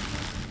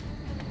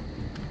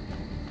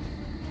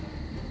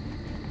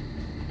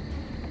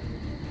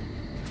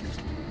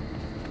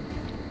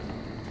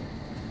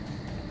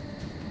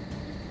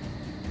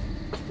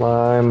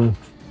 Climb.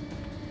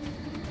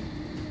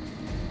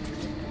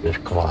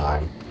 Just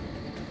climb.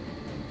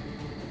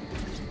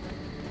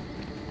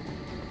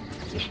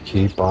 Just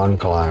keep on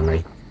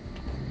climbing.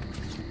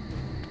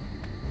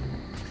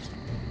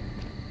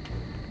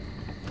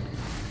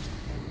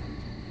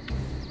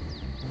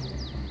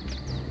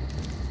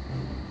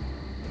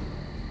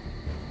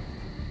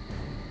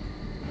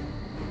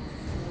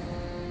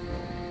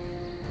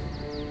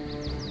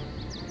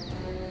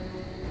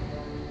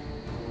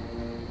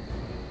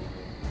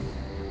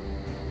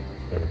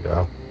 There we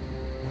go.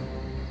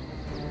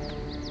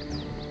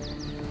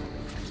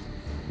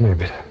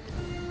 Maybe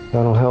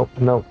that'll help.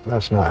 Nope,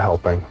 that's not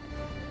helping.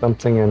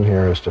 Something in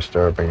here is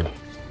disturbing it.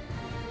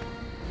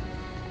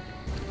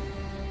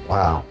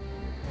 Wow.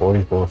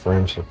 44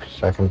 frames per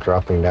second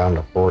dropping down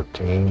to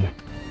 14.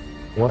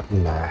 What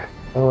in the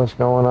hell is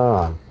going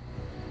on?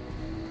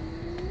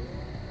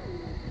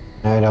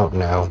 I don't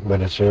know,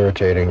 but it's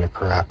irritating the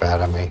crap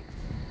out of me.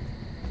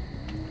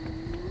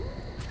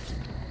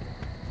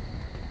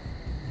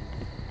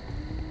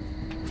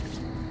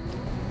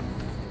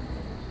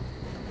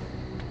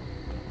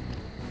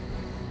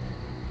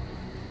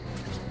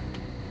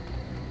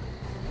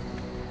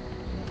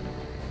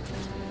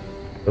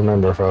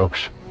 Remember,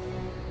 folks,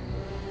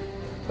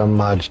 some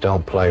mods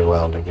don't play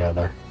well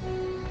together.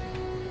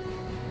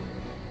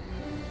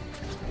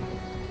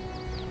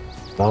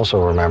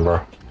 Also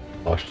remember,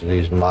 most of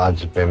these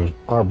mods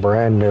are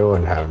brand new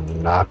and have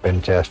not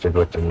been tested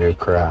with the new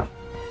crap.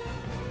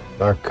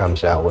 Dark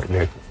comes out with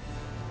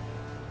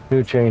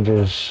new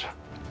changes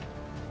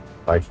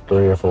like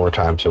 3 or 4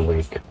 times a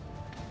week.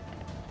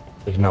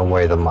 There's no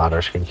way the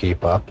modders can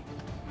keep up.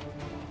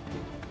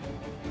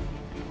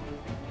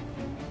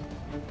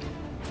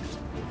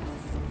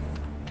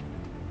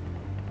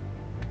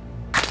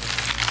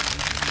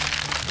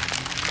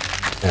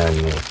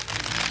 And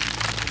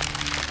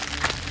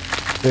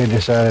they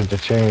decided to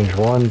change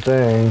one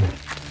thing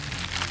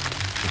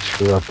to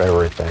screw up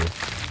everything.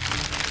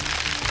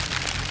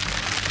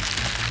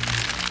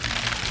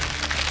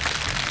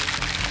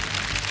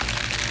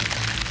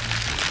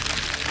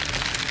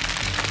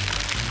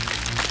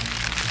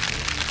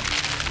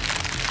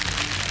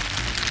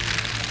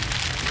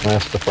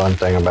 That's the fun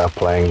thing about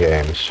playing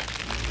games.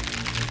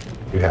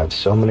 You have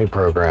so many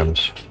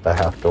programs that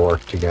have to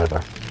work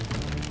together.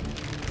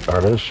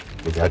 Starters,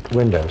 we got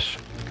Windows.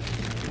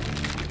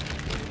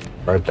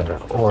 Right there,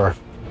 or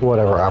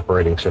whatever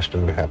operating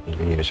system you happen to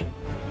be using.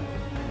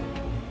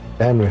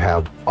 Then you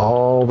have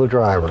all the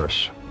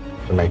drivers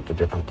to make the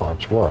different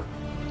parts work,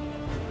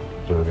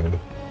 including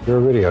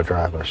your video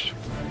drivers,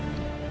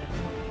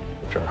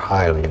 which are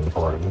highly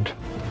important.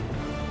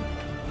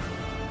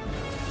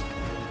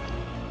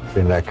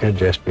 And that could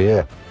just be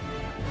it.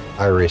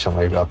 I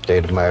recently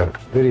updated my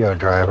video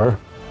driver,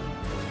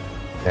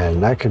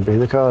 and that could be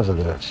the cause of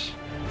this.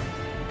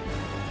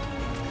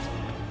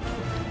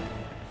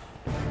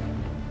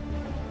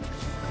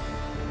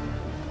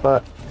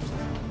 But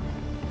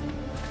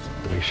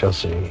we shall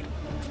see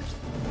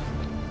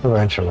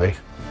eventually.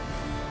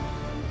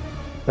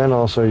 Then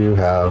also you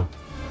have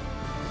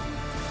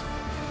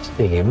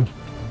Steam.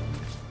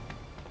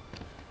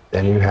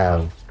 Then you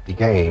have the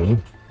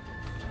game.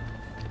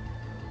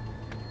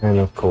 And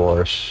of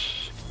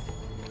course,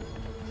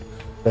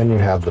 then you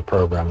have the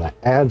program that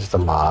adds the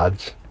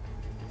mods.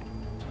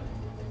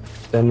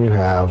 Then you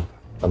have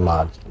the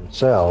mods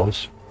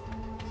themselves.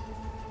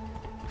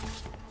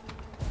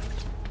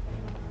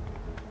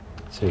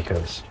 See,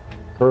 because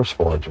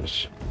CurseForge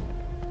is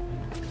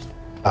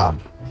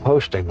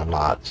hosting the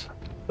mods.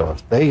 So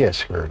if they get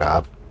screwed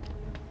up,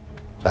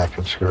 that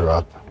can screw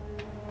up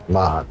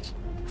mods.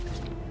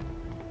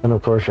 And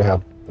of course you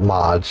have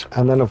mods,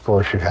 and then of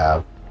course you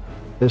have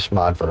this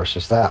mod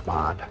versus that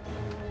mod.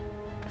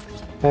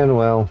 And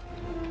well,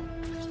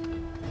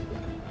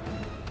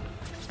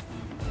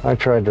 I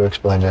tried to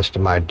explain this to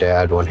my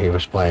dad when he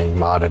was playing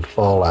modded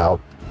Fallout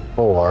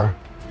 4,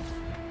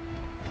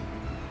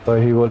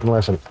 but he wouldn't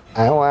listen.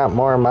 I want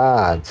more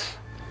mods.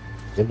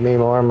 Give me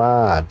more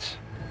mods.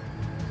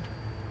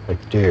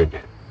 Like, dude,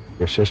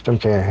 your system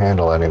can't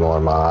handle any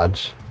more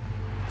mods.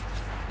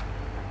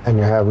 And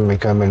you're having me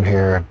come in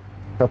here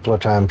a couple of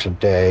times a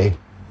day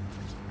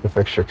to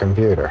fix your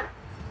computer.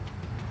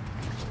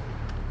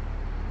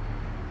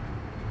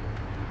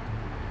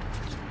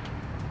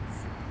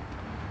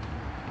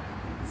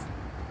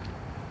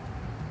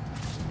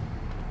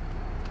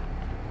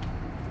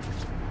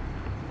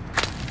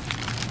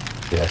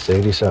 Yes,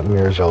 80-something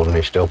years old and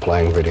he's still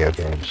playing video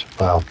games.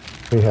 Well,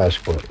 he has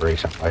quit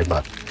recently,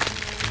 but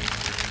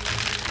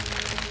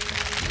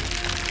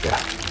yeah,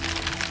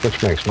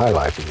 which makes my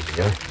life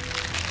easier.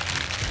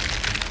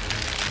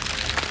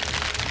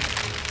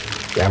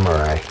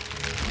 Samurai.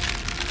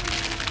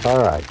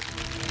 Alright.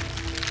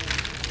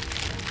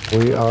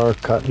 We are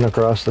cutting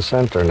across the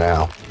center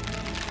now.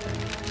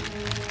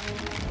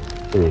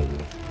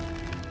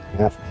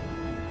 Yep.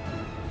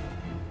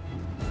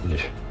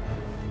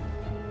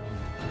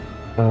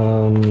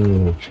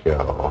 Let's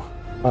go.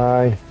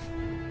 Hi.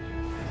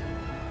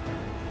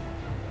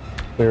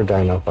 Clear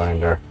Dino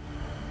Finder.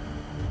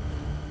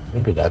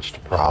 Maybe that's the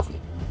problem.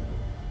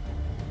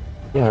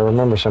 Yeah, I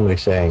remember somebody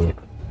saying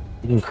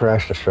you can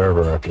crash the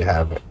server if you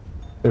have it.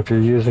 If you're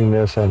using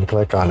this, and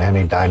click on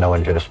any dino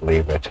and just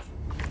leave it.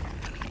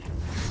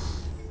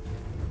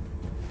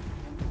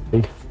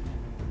 See?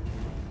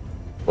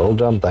 Little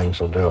dumb things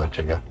will do it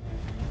to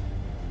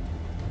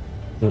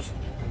you.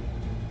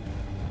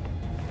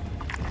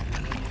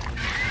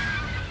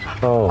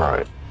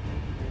 Alright.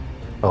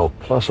 Oh,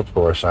 plus of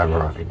course I'm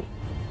running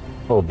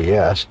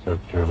OBS to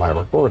do my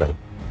recording.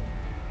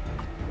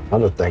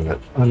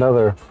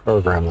 Another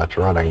program that's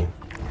running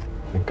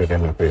and could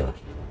interfere.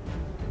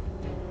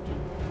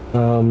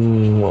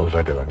 What was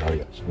I doing? Oh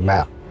yes,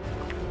 map.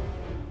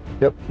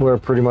 Yep, we're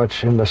pretty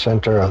much in the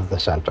center of the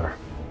center.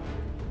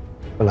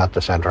 Well, not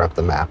the center of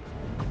the map.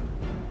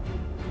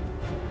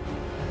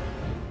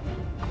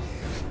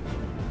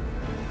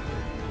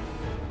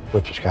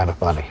 Which is kind of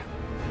funny.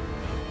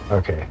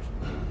 Okay,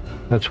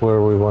 that's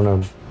where we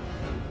want to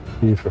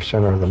be for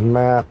center of the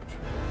map.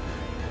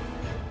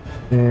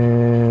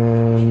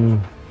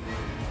 And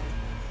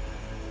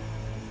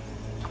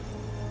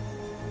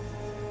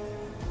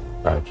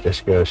alright,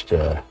 this goes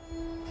to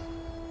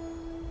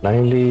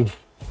 90.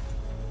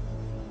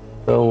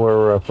 So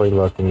we're roughly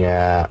looking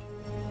at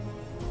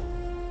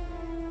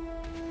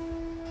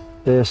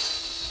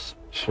this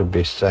should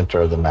be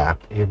center of the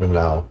map, even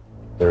though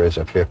there is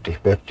a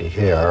 50-50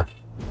 here.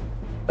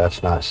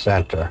 That's not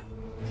center,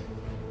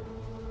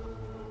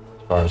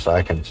 as far as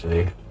I can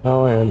see.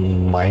 Oh, it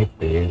might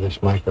be.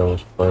 This might go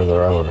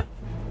further over.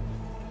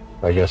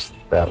 I guess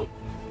that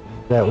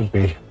would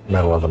be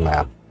middle of the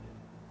map.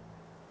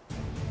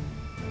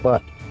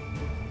 But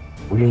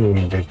we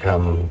need to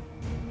come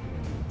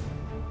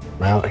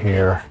out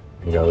here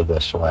and go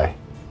this way.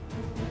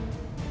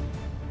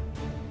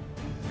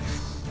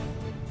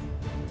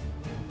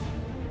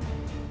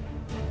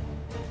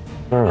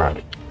 All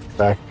right,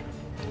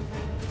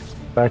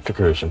 back to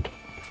cruising,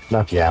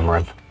 not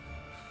yammering.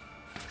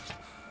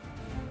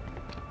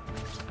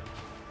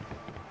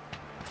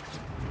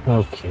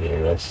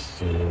 Okay, let's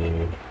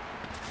see.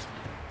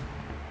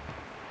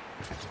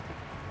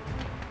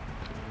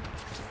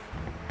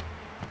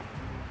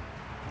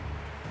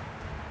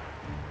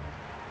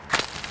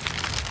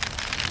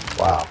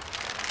 Wow.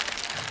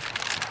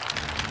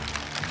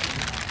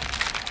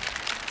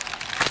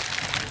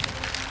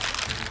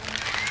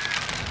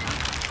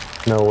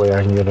 No way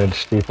I can get a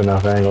steep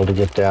enough angle to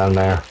get down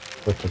there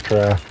with the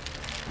track.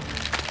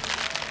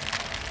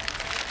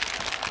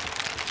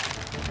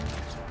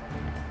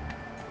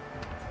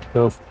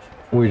 Nope,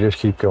 we just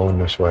keep going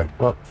this way.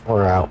 Well,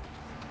 we're out.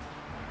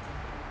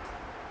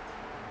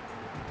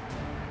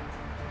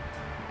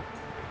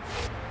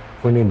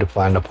 We need to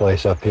find a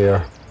place up here.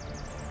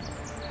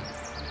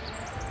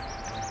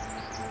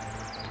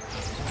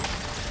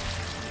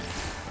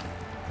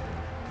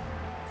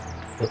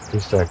 What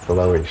is that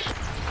glowish?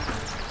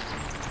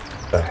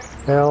 The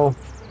hell?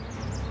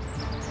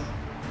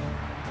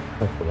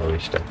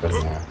 step in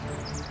there.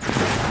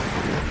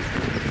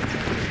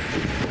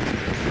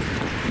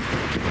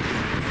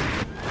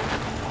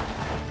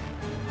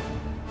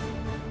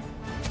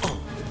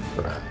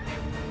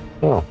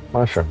 Oh,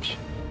 mushrooms.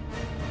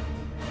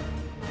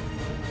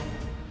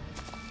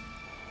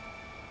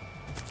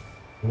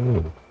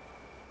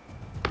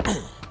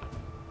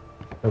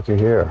 Looky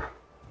here.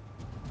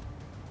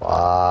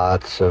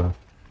 Lots of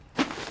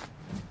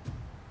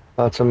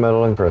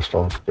metal and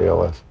crystals to deal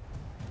with.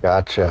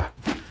 Gotcha.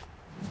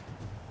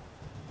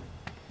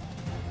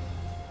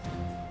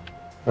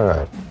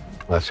 Alright,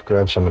 let's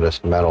grab some of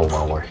this metal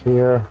while we're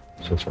here,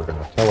 since we're going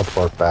to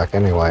teleport back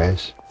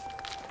anyways.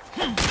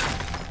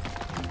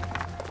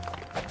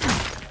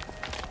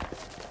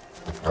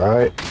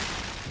 Alright.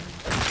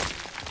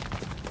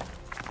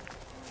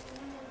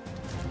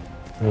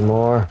 Any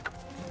more?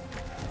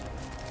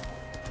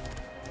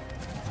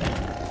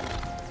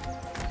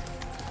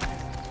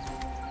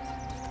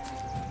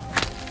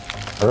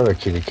 I heard a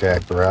kitty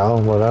cat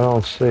growl, but I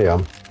don't see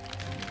him.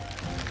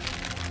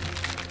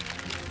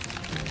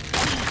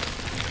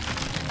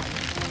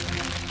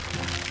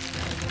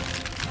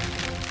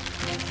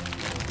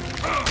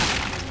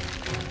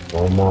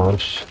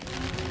 Almost.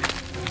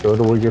 So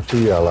do we get to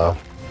yellow?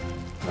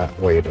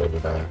 Wait over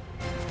there.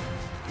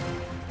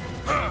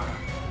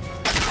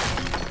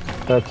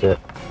 That's it.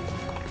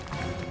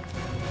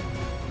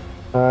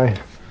 Hi.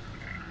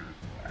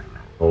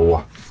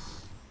 Oh.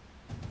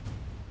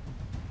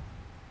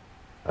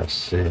 Let's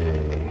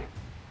see.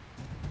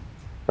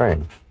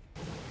 Train.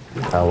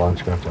 How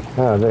long's it going to take?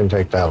 Oh, it didn't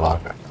take that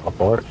long to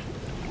teleport.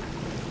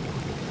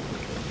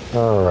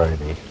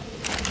 Alrighty.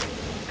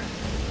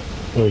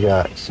 We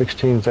got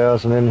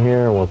 16,000 in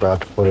here, and we're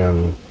about to put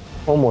in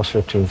almost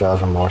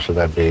 15,000 more, so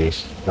that'd be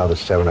another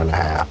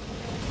 7.5.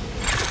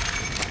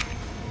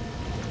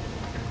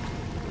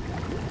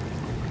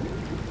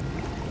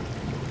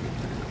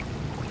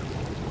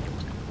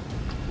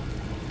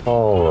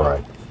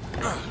 Alright.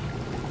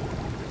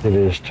 It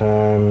is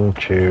time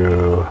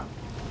to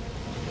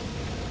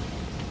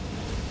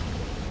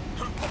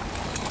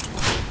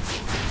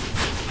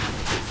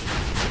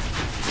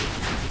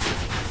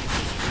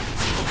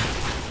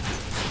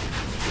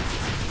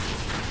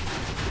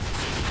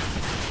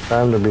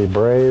be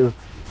brave,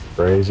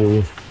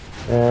 crazy,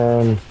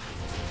 and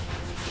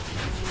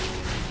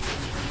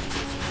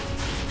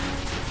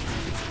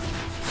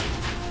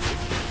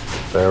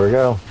there we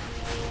go.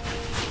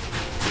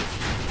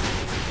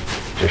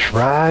 Just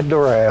ride the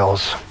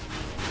rails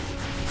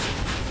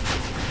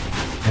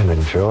and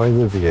enjoy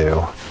the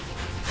view.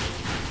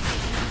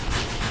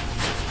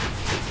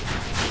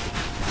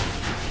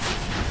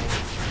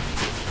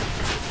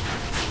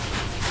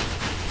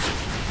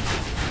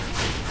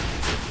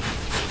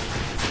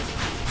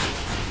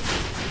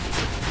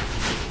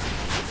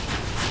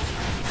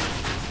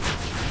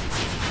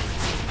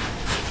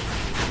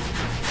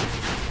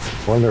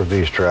 Wonder if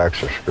these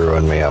tracks are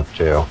screwing me up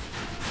too.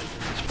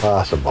 It's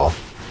possible.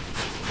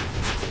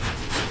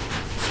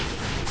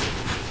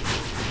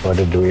 What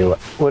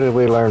did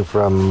we learn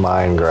from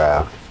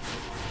Minecraft?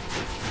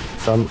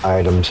 Some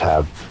items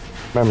have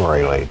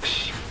memory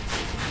leaks,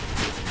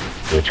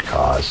 which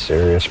cause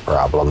serious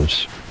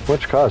problems,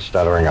 which cause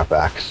stuttering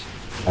effects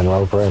and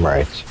low frame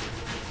rates.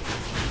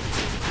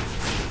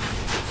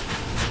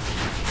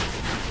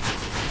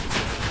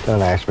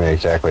 Don't ask me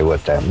exactly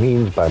what that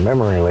means by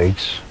memory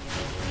leaks.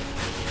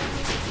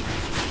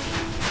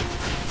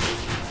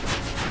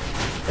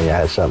 It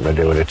has something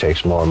to do with it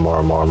takes more and more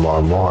and more and more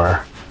and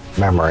more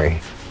memory.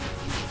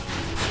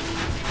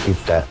 Keep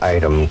that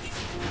item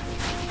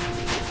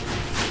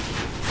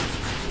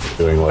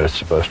doing what it's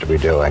supposed to be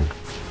doing.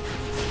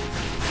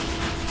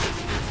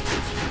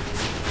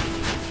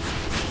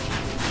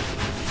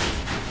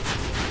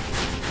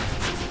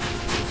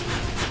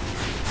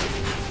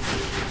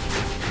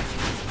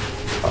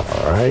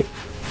 All right.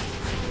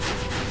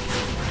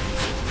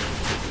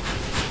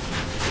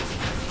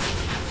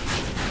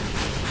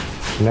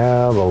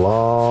 Now the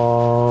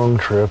long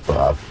trip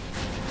up.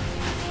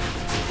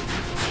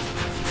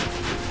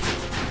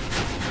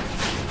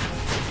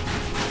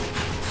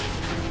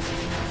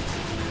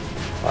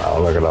 Wow,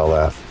 look at all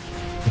that.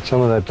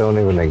 Some of that don't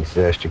even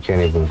exist. You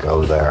can't even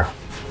go there.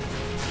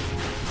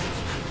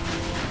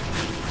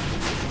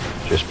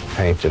 Just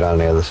painted on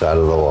the other side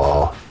of the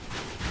wall.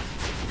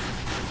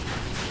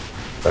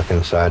 Stuck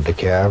inside the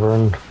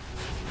cavern.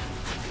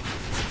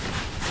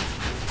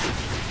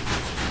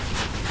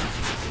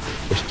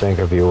 Just think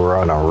if you were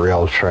on a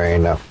real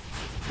train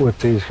with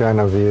these kind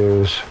of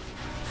views.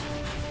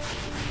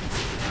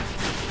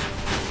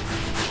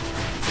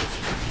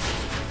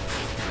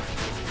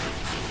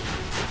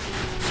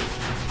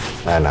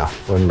 I know,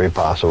 wouldn't be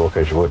possible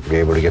because you wouldn't be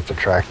able to get the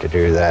track to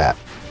do that.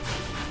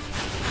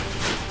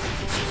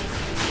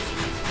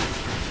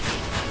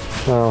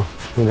 So,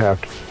 you'd have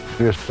to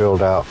just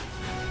build out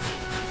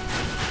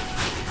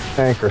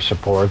anchor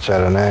supports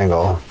at an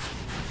angle,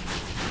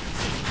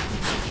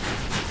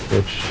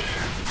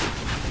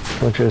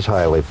 which is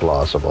highly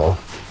plausible.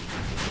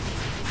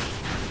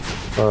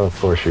 Well, of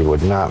course, you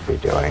would not be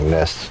doing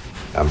this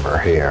number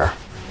here.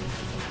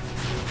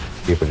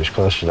 Keep it as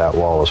close to that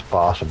wall as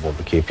possible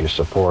to keep your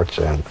supports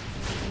in.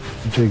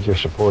 Take your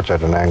supports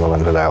at an angle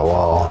into that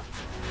wall.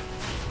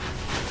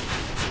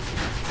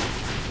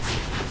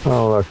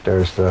 Oh look,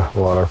 there's the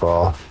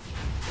waterfall.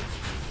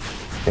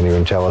 Can't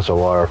even tell it's a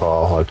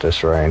waterfall at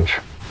this range.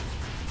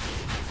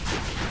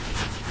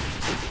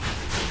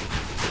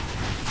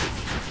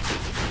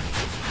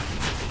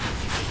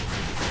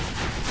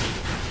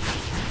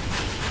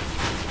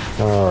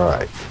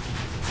 Alright.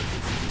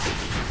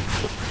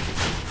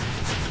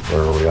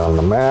 Where are we on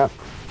the map?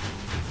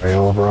 Way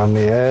over on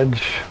the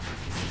edge.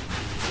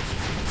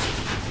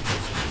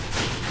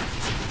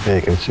 Yeah,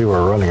 you can see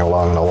we're running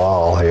along the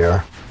wall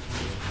here.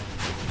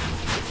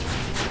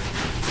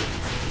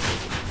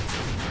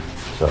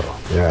 So,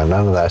 yeah,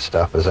 none of that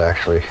stuff is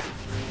actually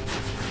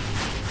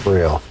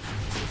real.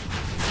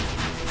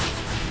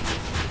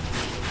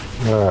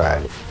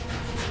 Alright.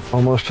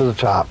 Almost to the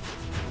top.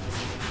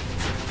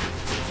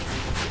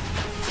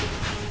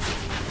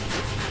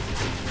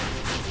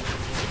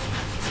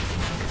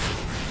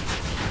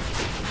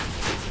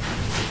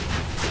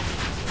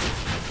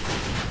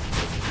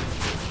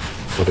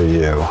 What are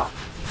you?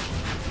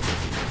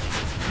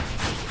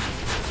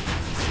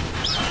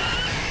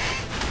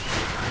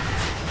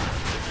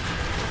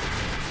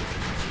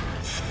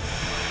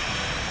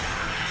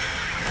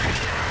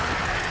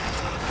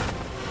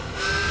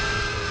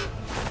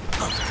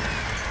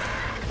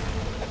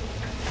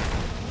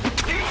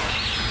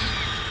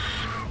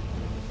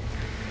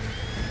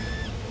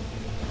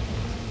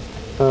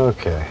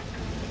 Okay.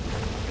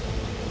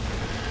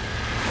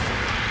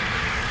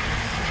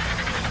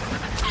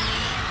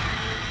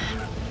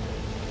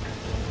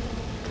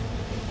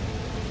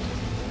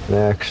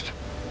 Next,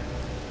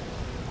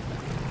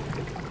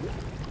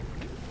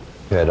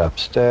 head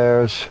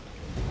upstairs.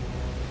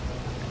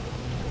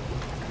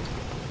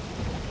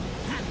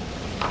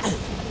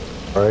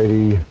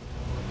 Alrighty.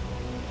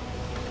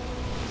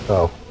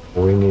 Oh,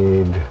 we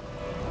need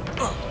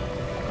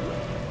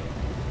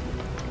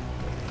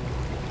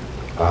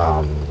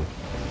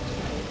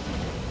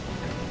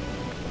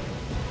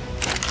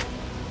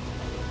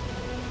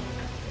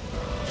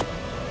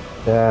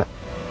that,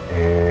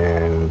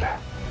 and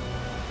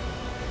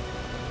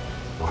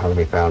how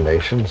many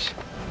foundations?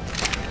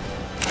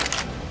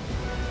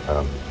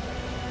 How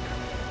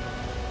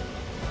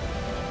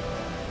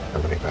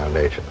many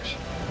foundations?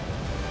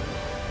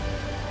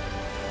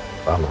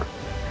 Bummer.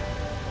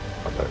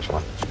 Oh, there's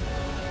one.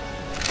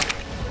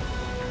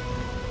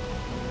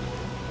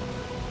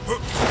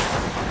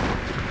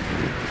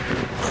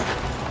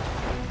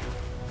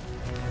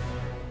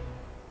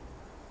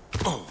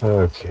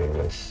 Okay,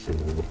 let's see.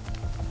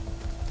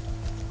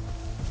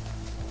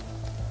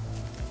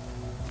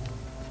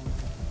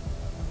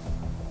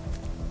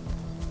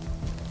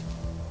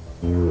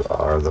 You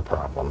are the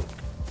problem.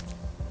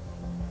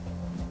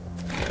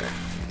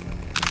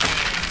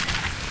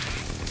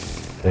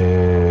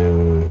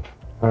 And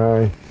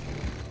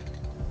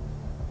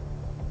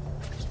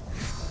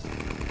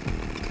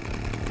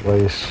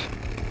place,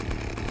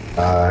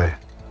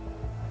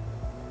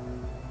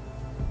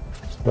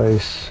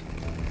 place.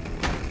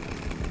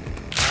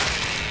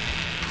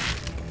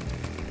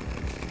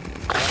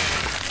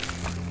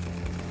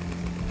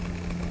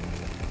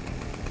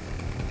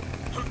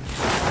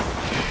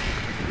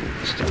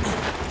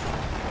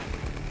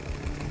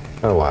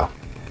 Oh wow.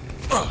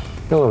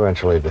 He'll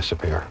eventually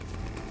disappear.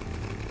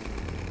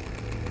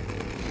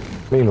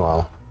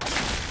 Meanwhile,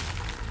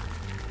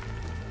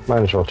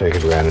 might as well take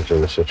advantage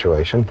of the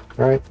situation,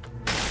 right?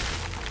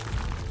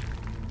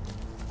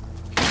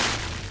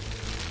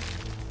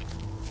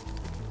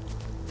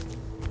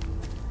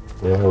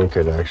 Yeah, we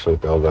could actually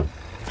build a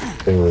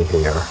thingy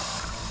here.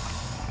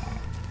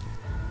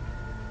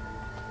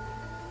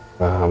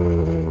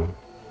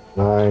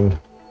 9.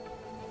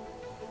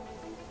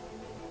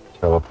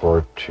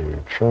 Teleport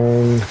to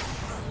train.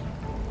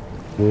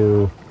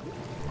 You.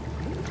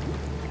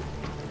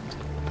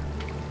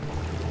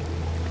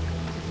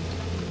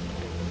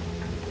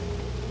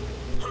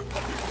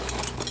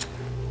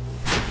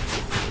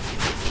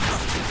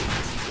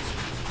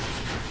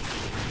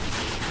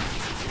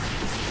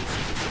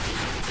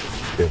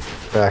 Get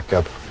back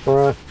up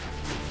front.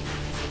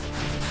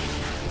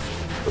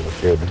 For a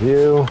good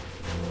view.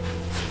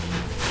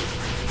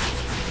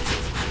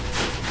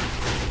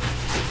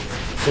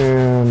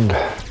 And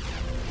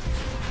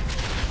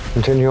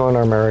continue on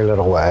our merry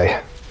little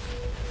way.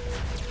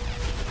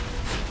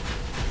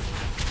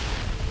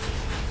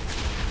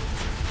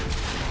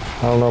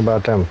 I don't know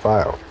about them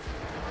fire.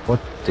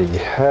 What the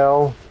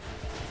hell?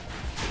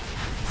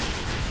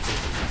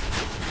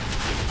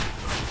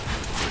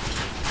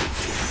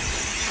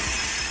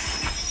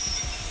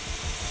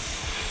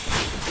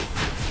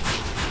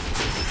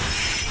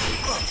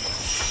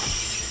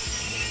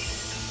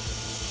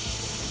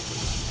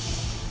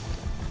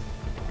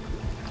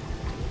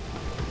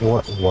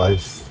 What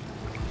was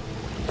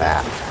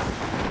that?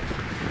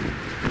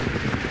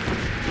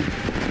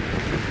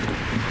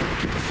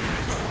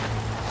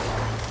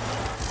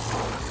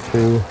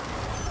 Two.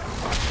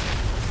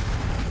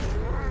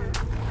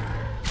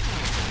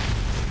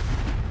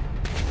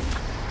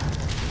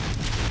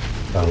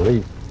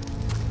 Elite.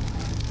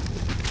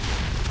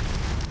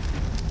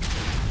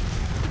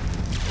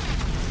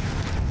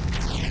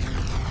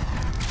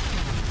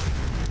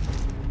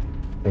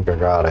 I think I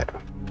got it.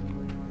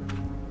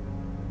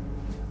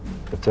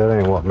 But that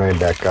ain't what made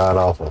that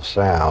god-awful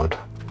sound.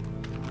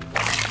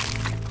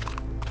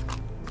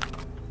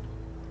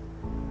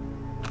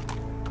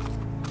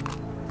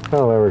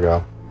 Oh, there we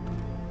go.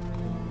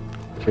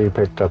 She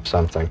picked up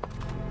something.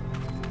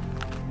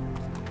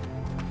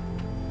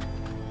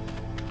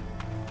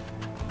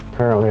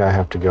 Apparently I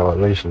have to go at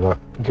least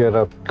get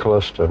up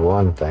close to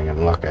one thing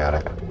and look at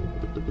it.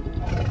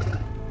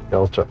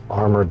 Delta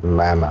armored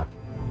mammoth.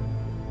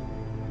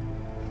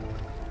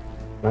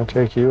 Can I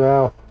take you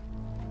out?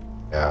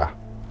 Yeah.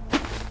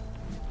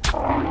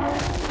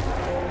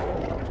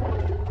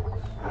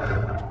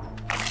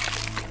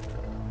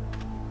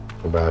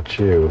 What about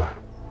you?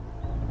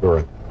 You're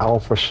an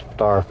Alpha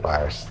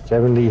Starfire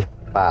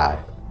 75.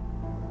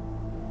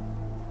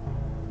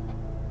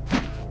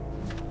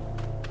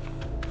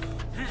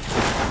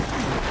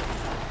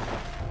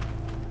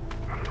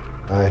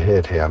 I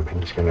hit him.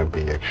 He's gonna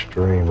be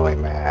extremely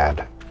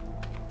mad.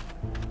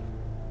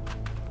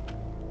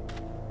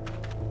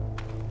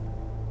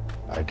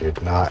 I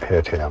did not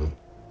hit him.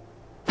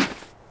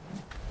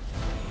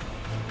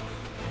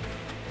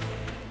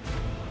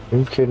 Are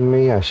you kidding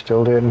me? I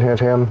still didn't hit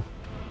him?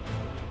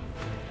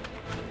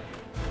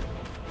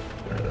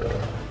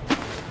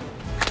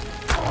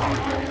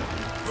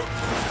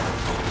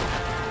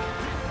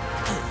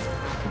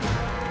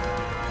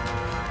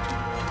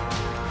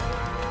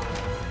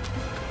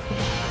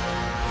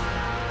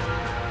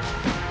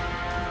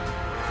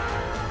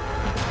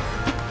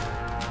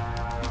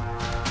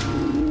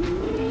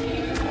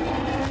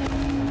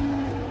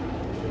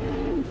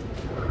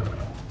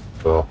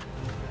 Cool.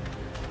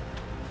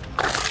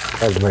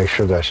 Had to make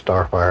sure that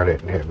Starfire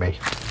didn't hit me.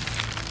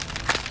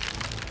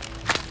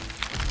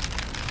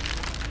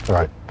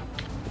 Alright,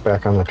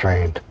 back on the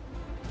train.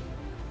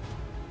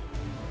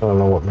 I don't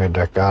know what made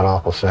that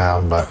god-awful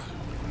sound, but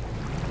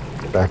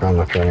back on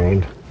the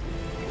train.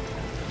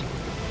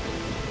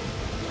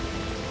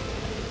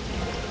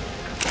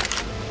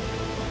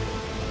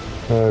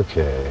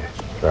 Okay,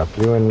 drop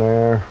you in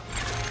there.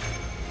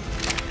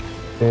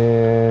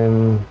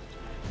 And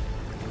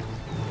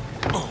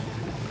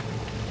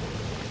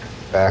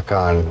back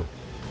on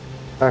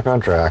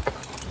track.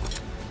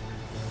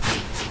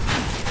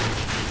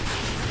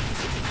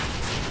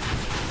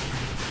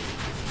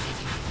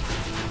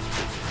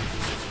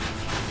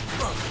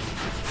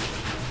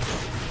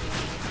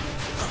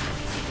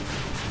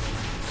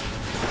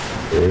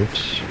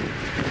 Oops.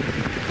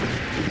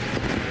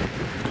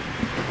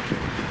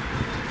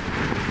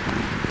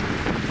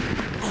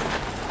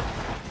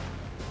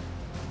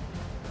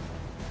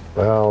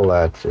 Well,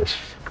 that just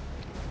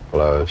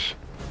blows.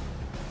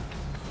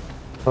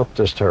 Hope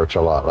this hurts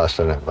a lot less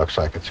than it looks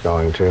like it's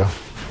going to.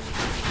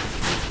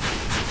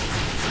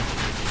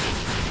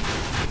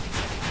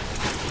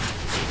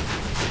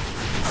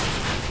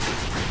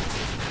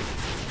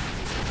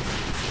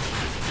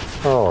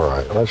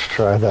 Alright, let's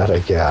try that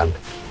again.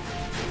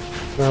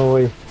 Shall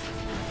we?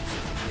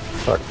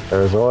 Look,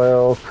 there's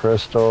oil,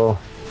 crystal,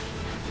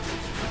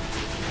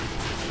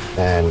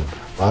 and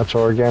lots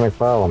of organic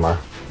polymer.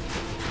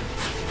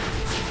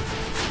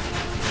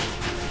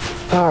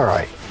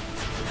 Alright.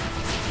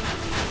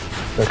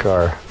 Check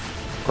our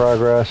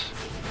progress.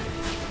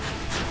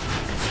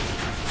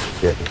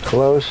 Getting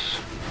close.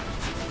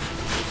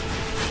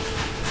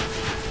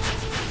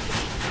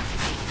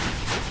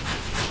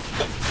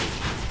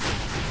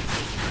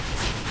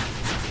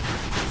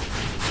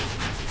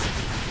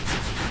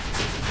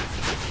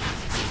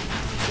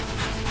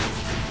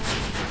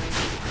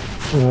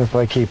 And if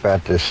I keep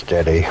at this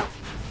steady,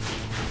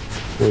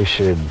 we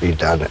should be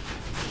done it.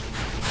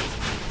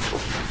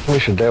 We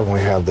should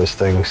definitely have this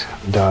thing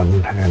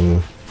done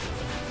in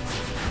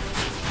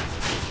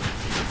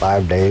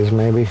 5 days,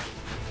 maybe.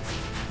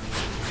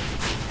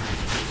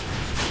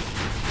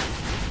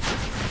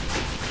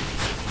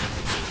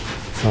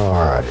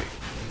 Alrighty.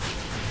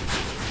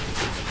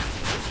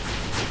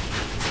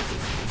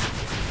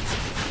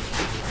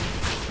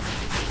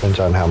 Depends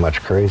on how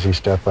much crazy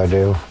stuff I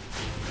do.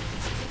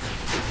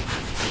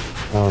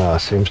 I don't know, it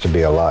seems to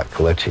be a lot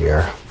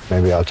glitchier.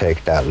 Maybe I'll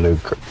take that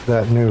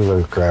new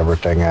loot grabber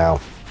thing out.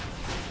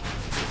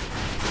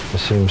 It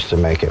seems to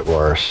make it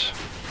worse.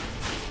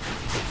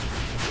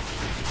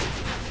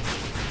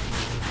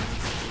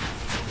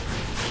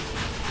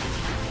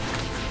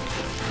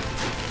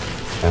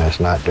 And it's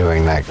not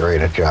doing that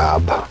great a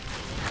job.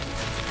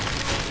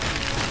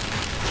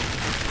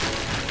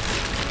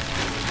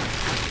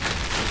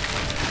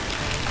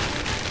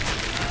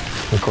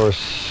 Of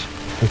course,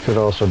 it could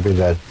also be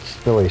that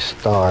silly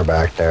star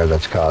back there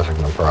that's causing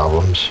the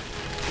problems.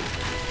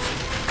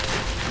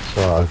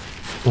 So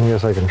I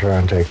guess I can try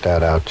and take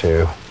that out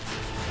too.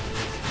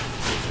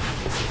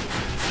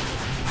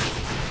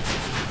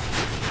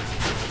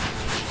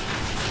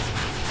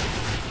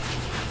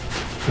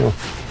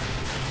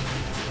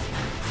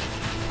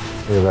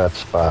 Look at that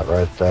spot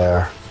right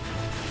there.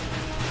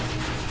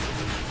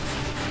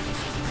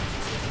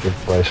 Good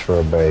place for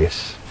a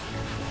base.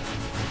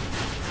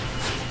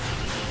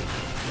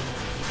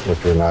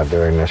 If you're not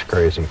doing this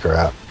crazy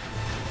crap.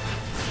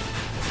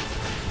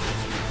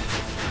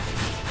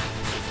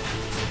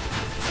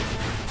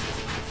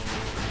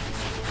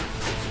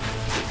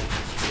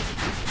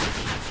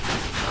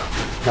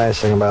 Nice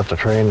thing about the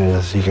train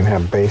is you can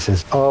have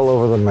bases all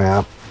over the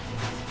map.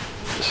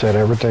 Set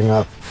everything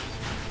up.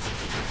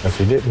 If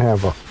you didn't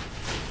have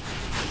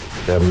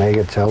the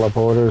mega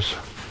teleporters,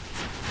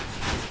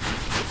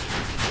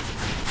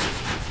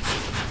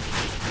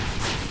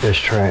 this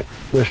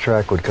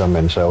track would come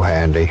in so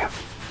handy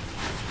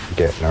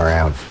getting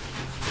around.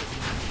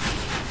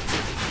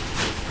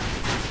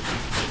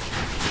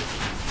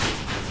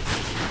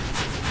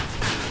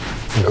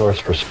 Of course,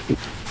 for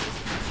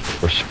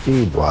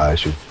speed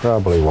wise, you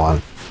probably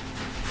want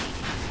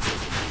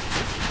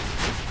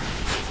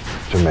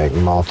to make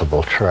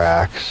multiple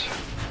tracks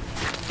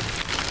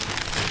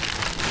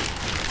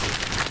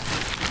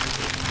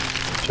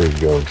so you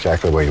go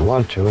exactly where you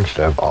want to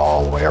instead of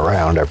all the way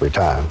around every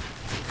time.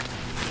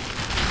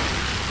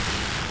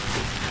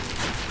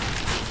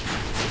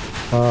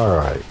 All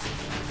right.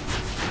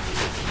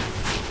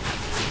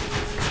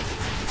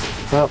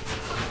 Well,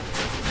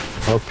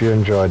 hope you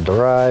enjoyed the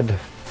ride.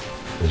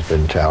 This has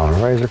been Talon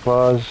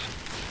Razorclaws.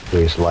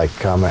 Please like,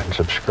 comment, and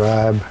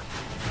subscribe,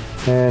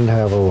 and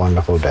have a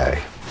wonderful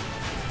day.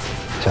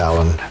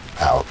 Talon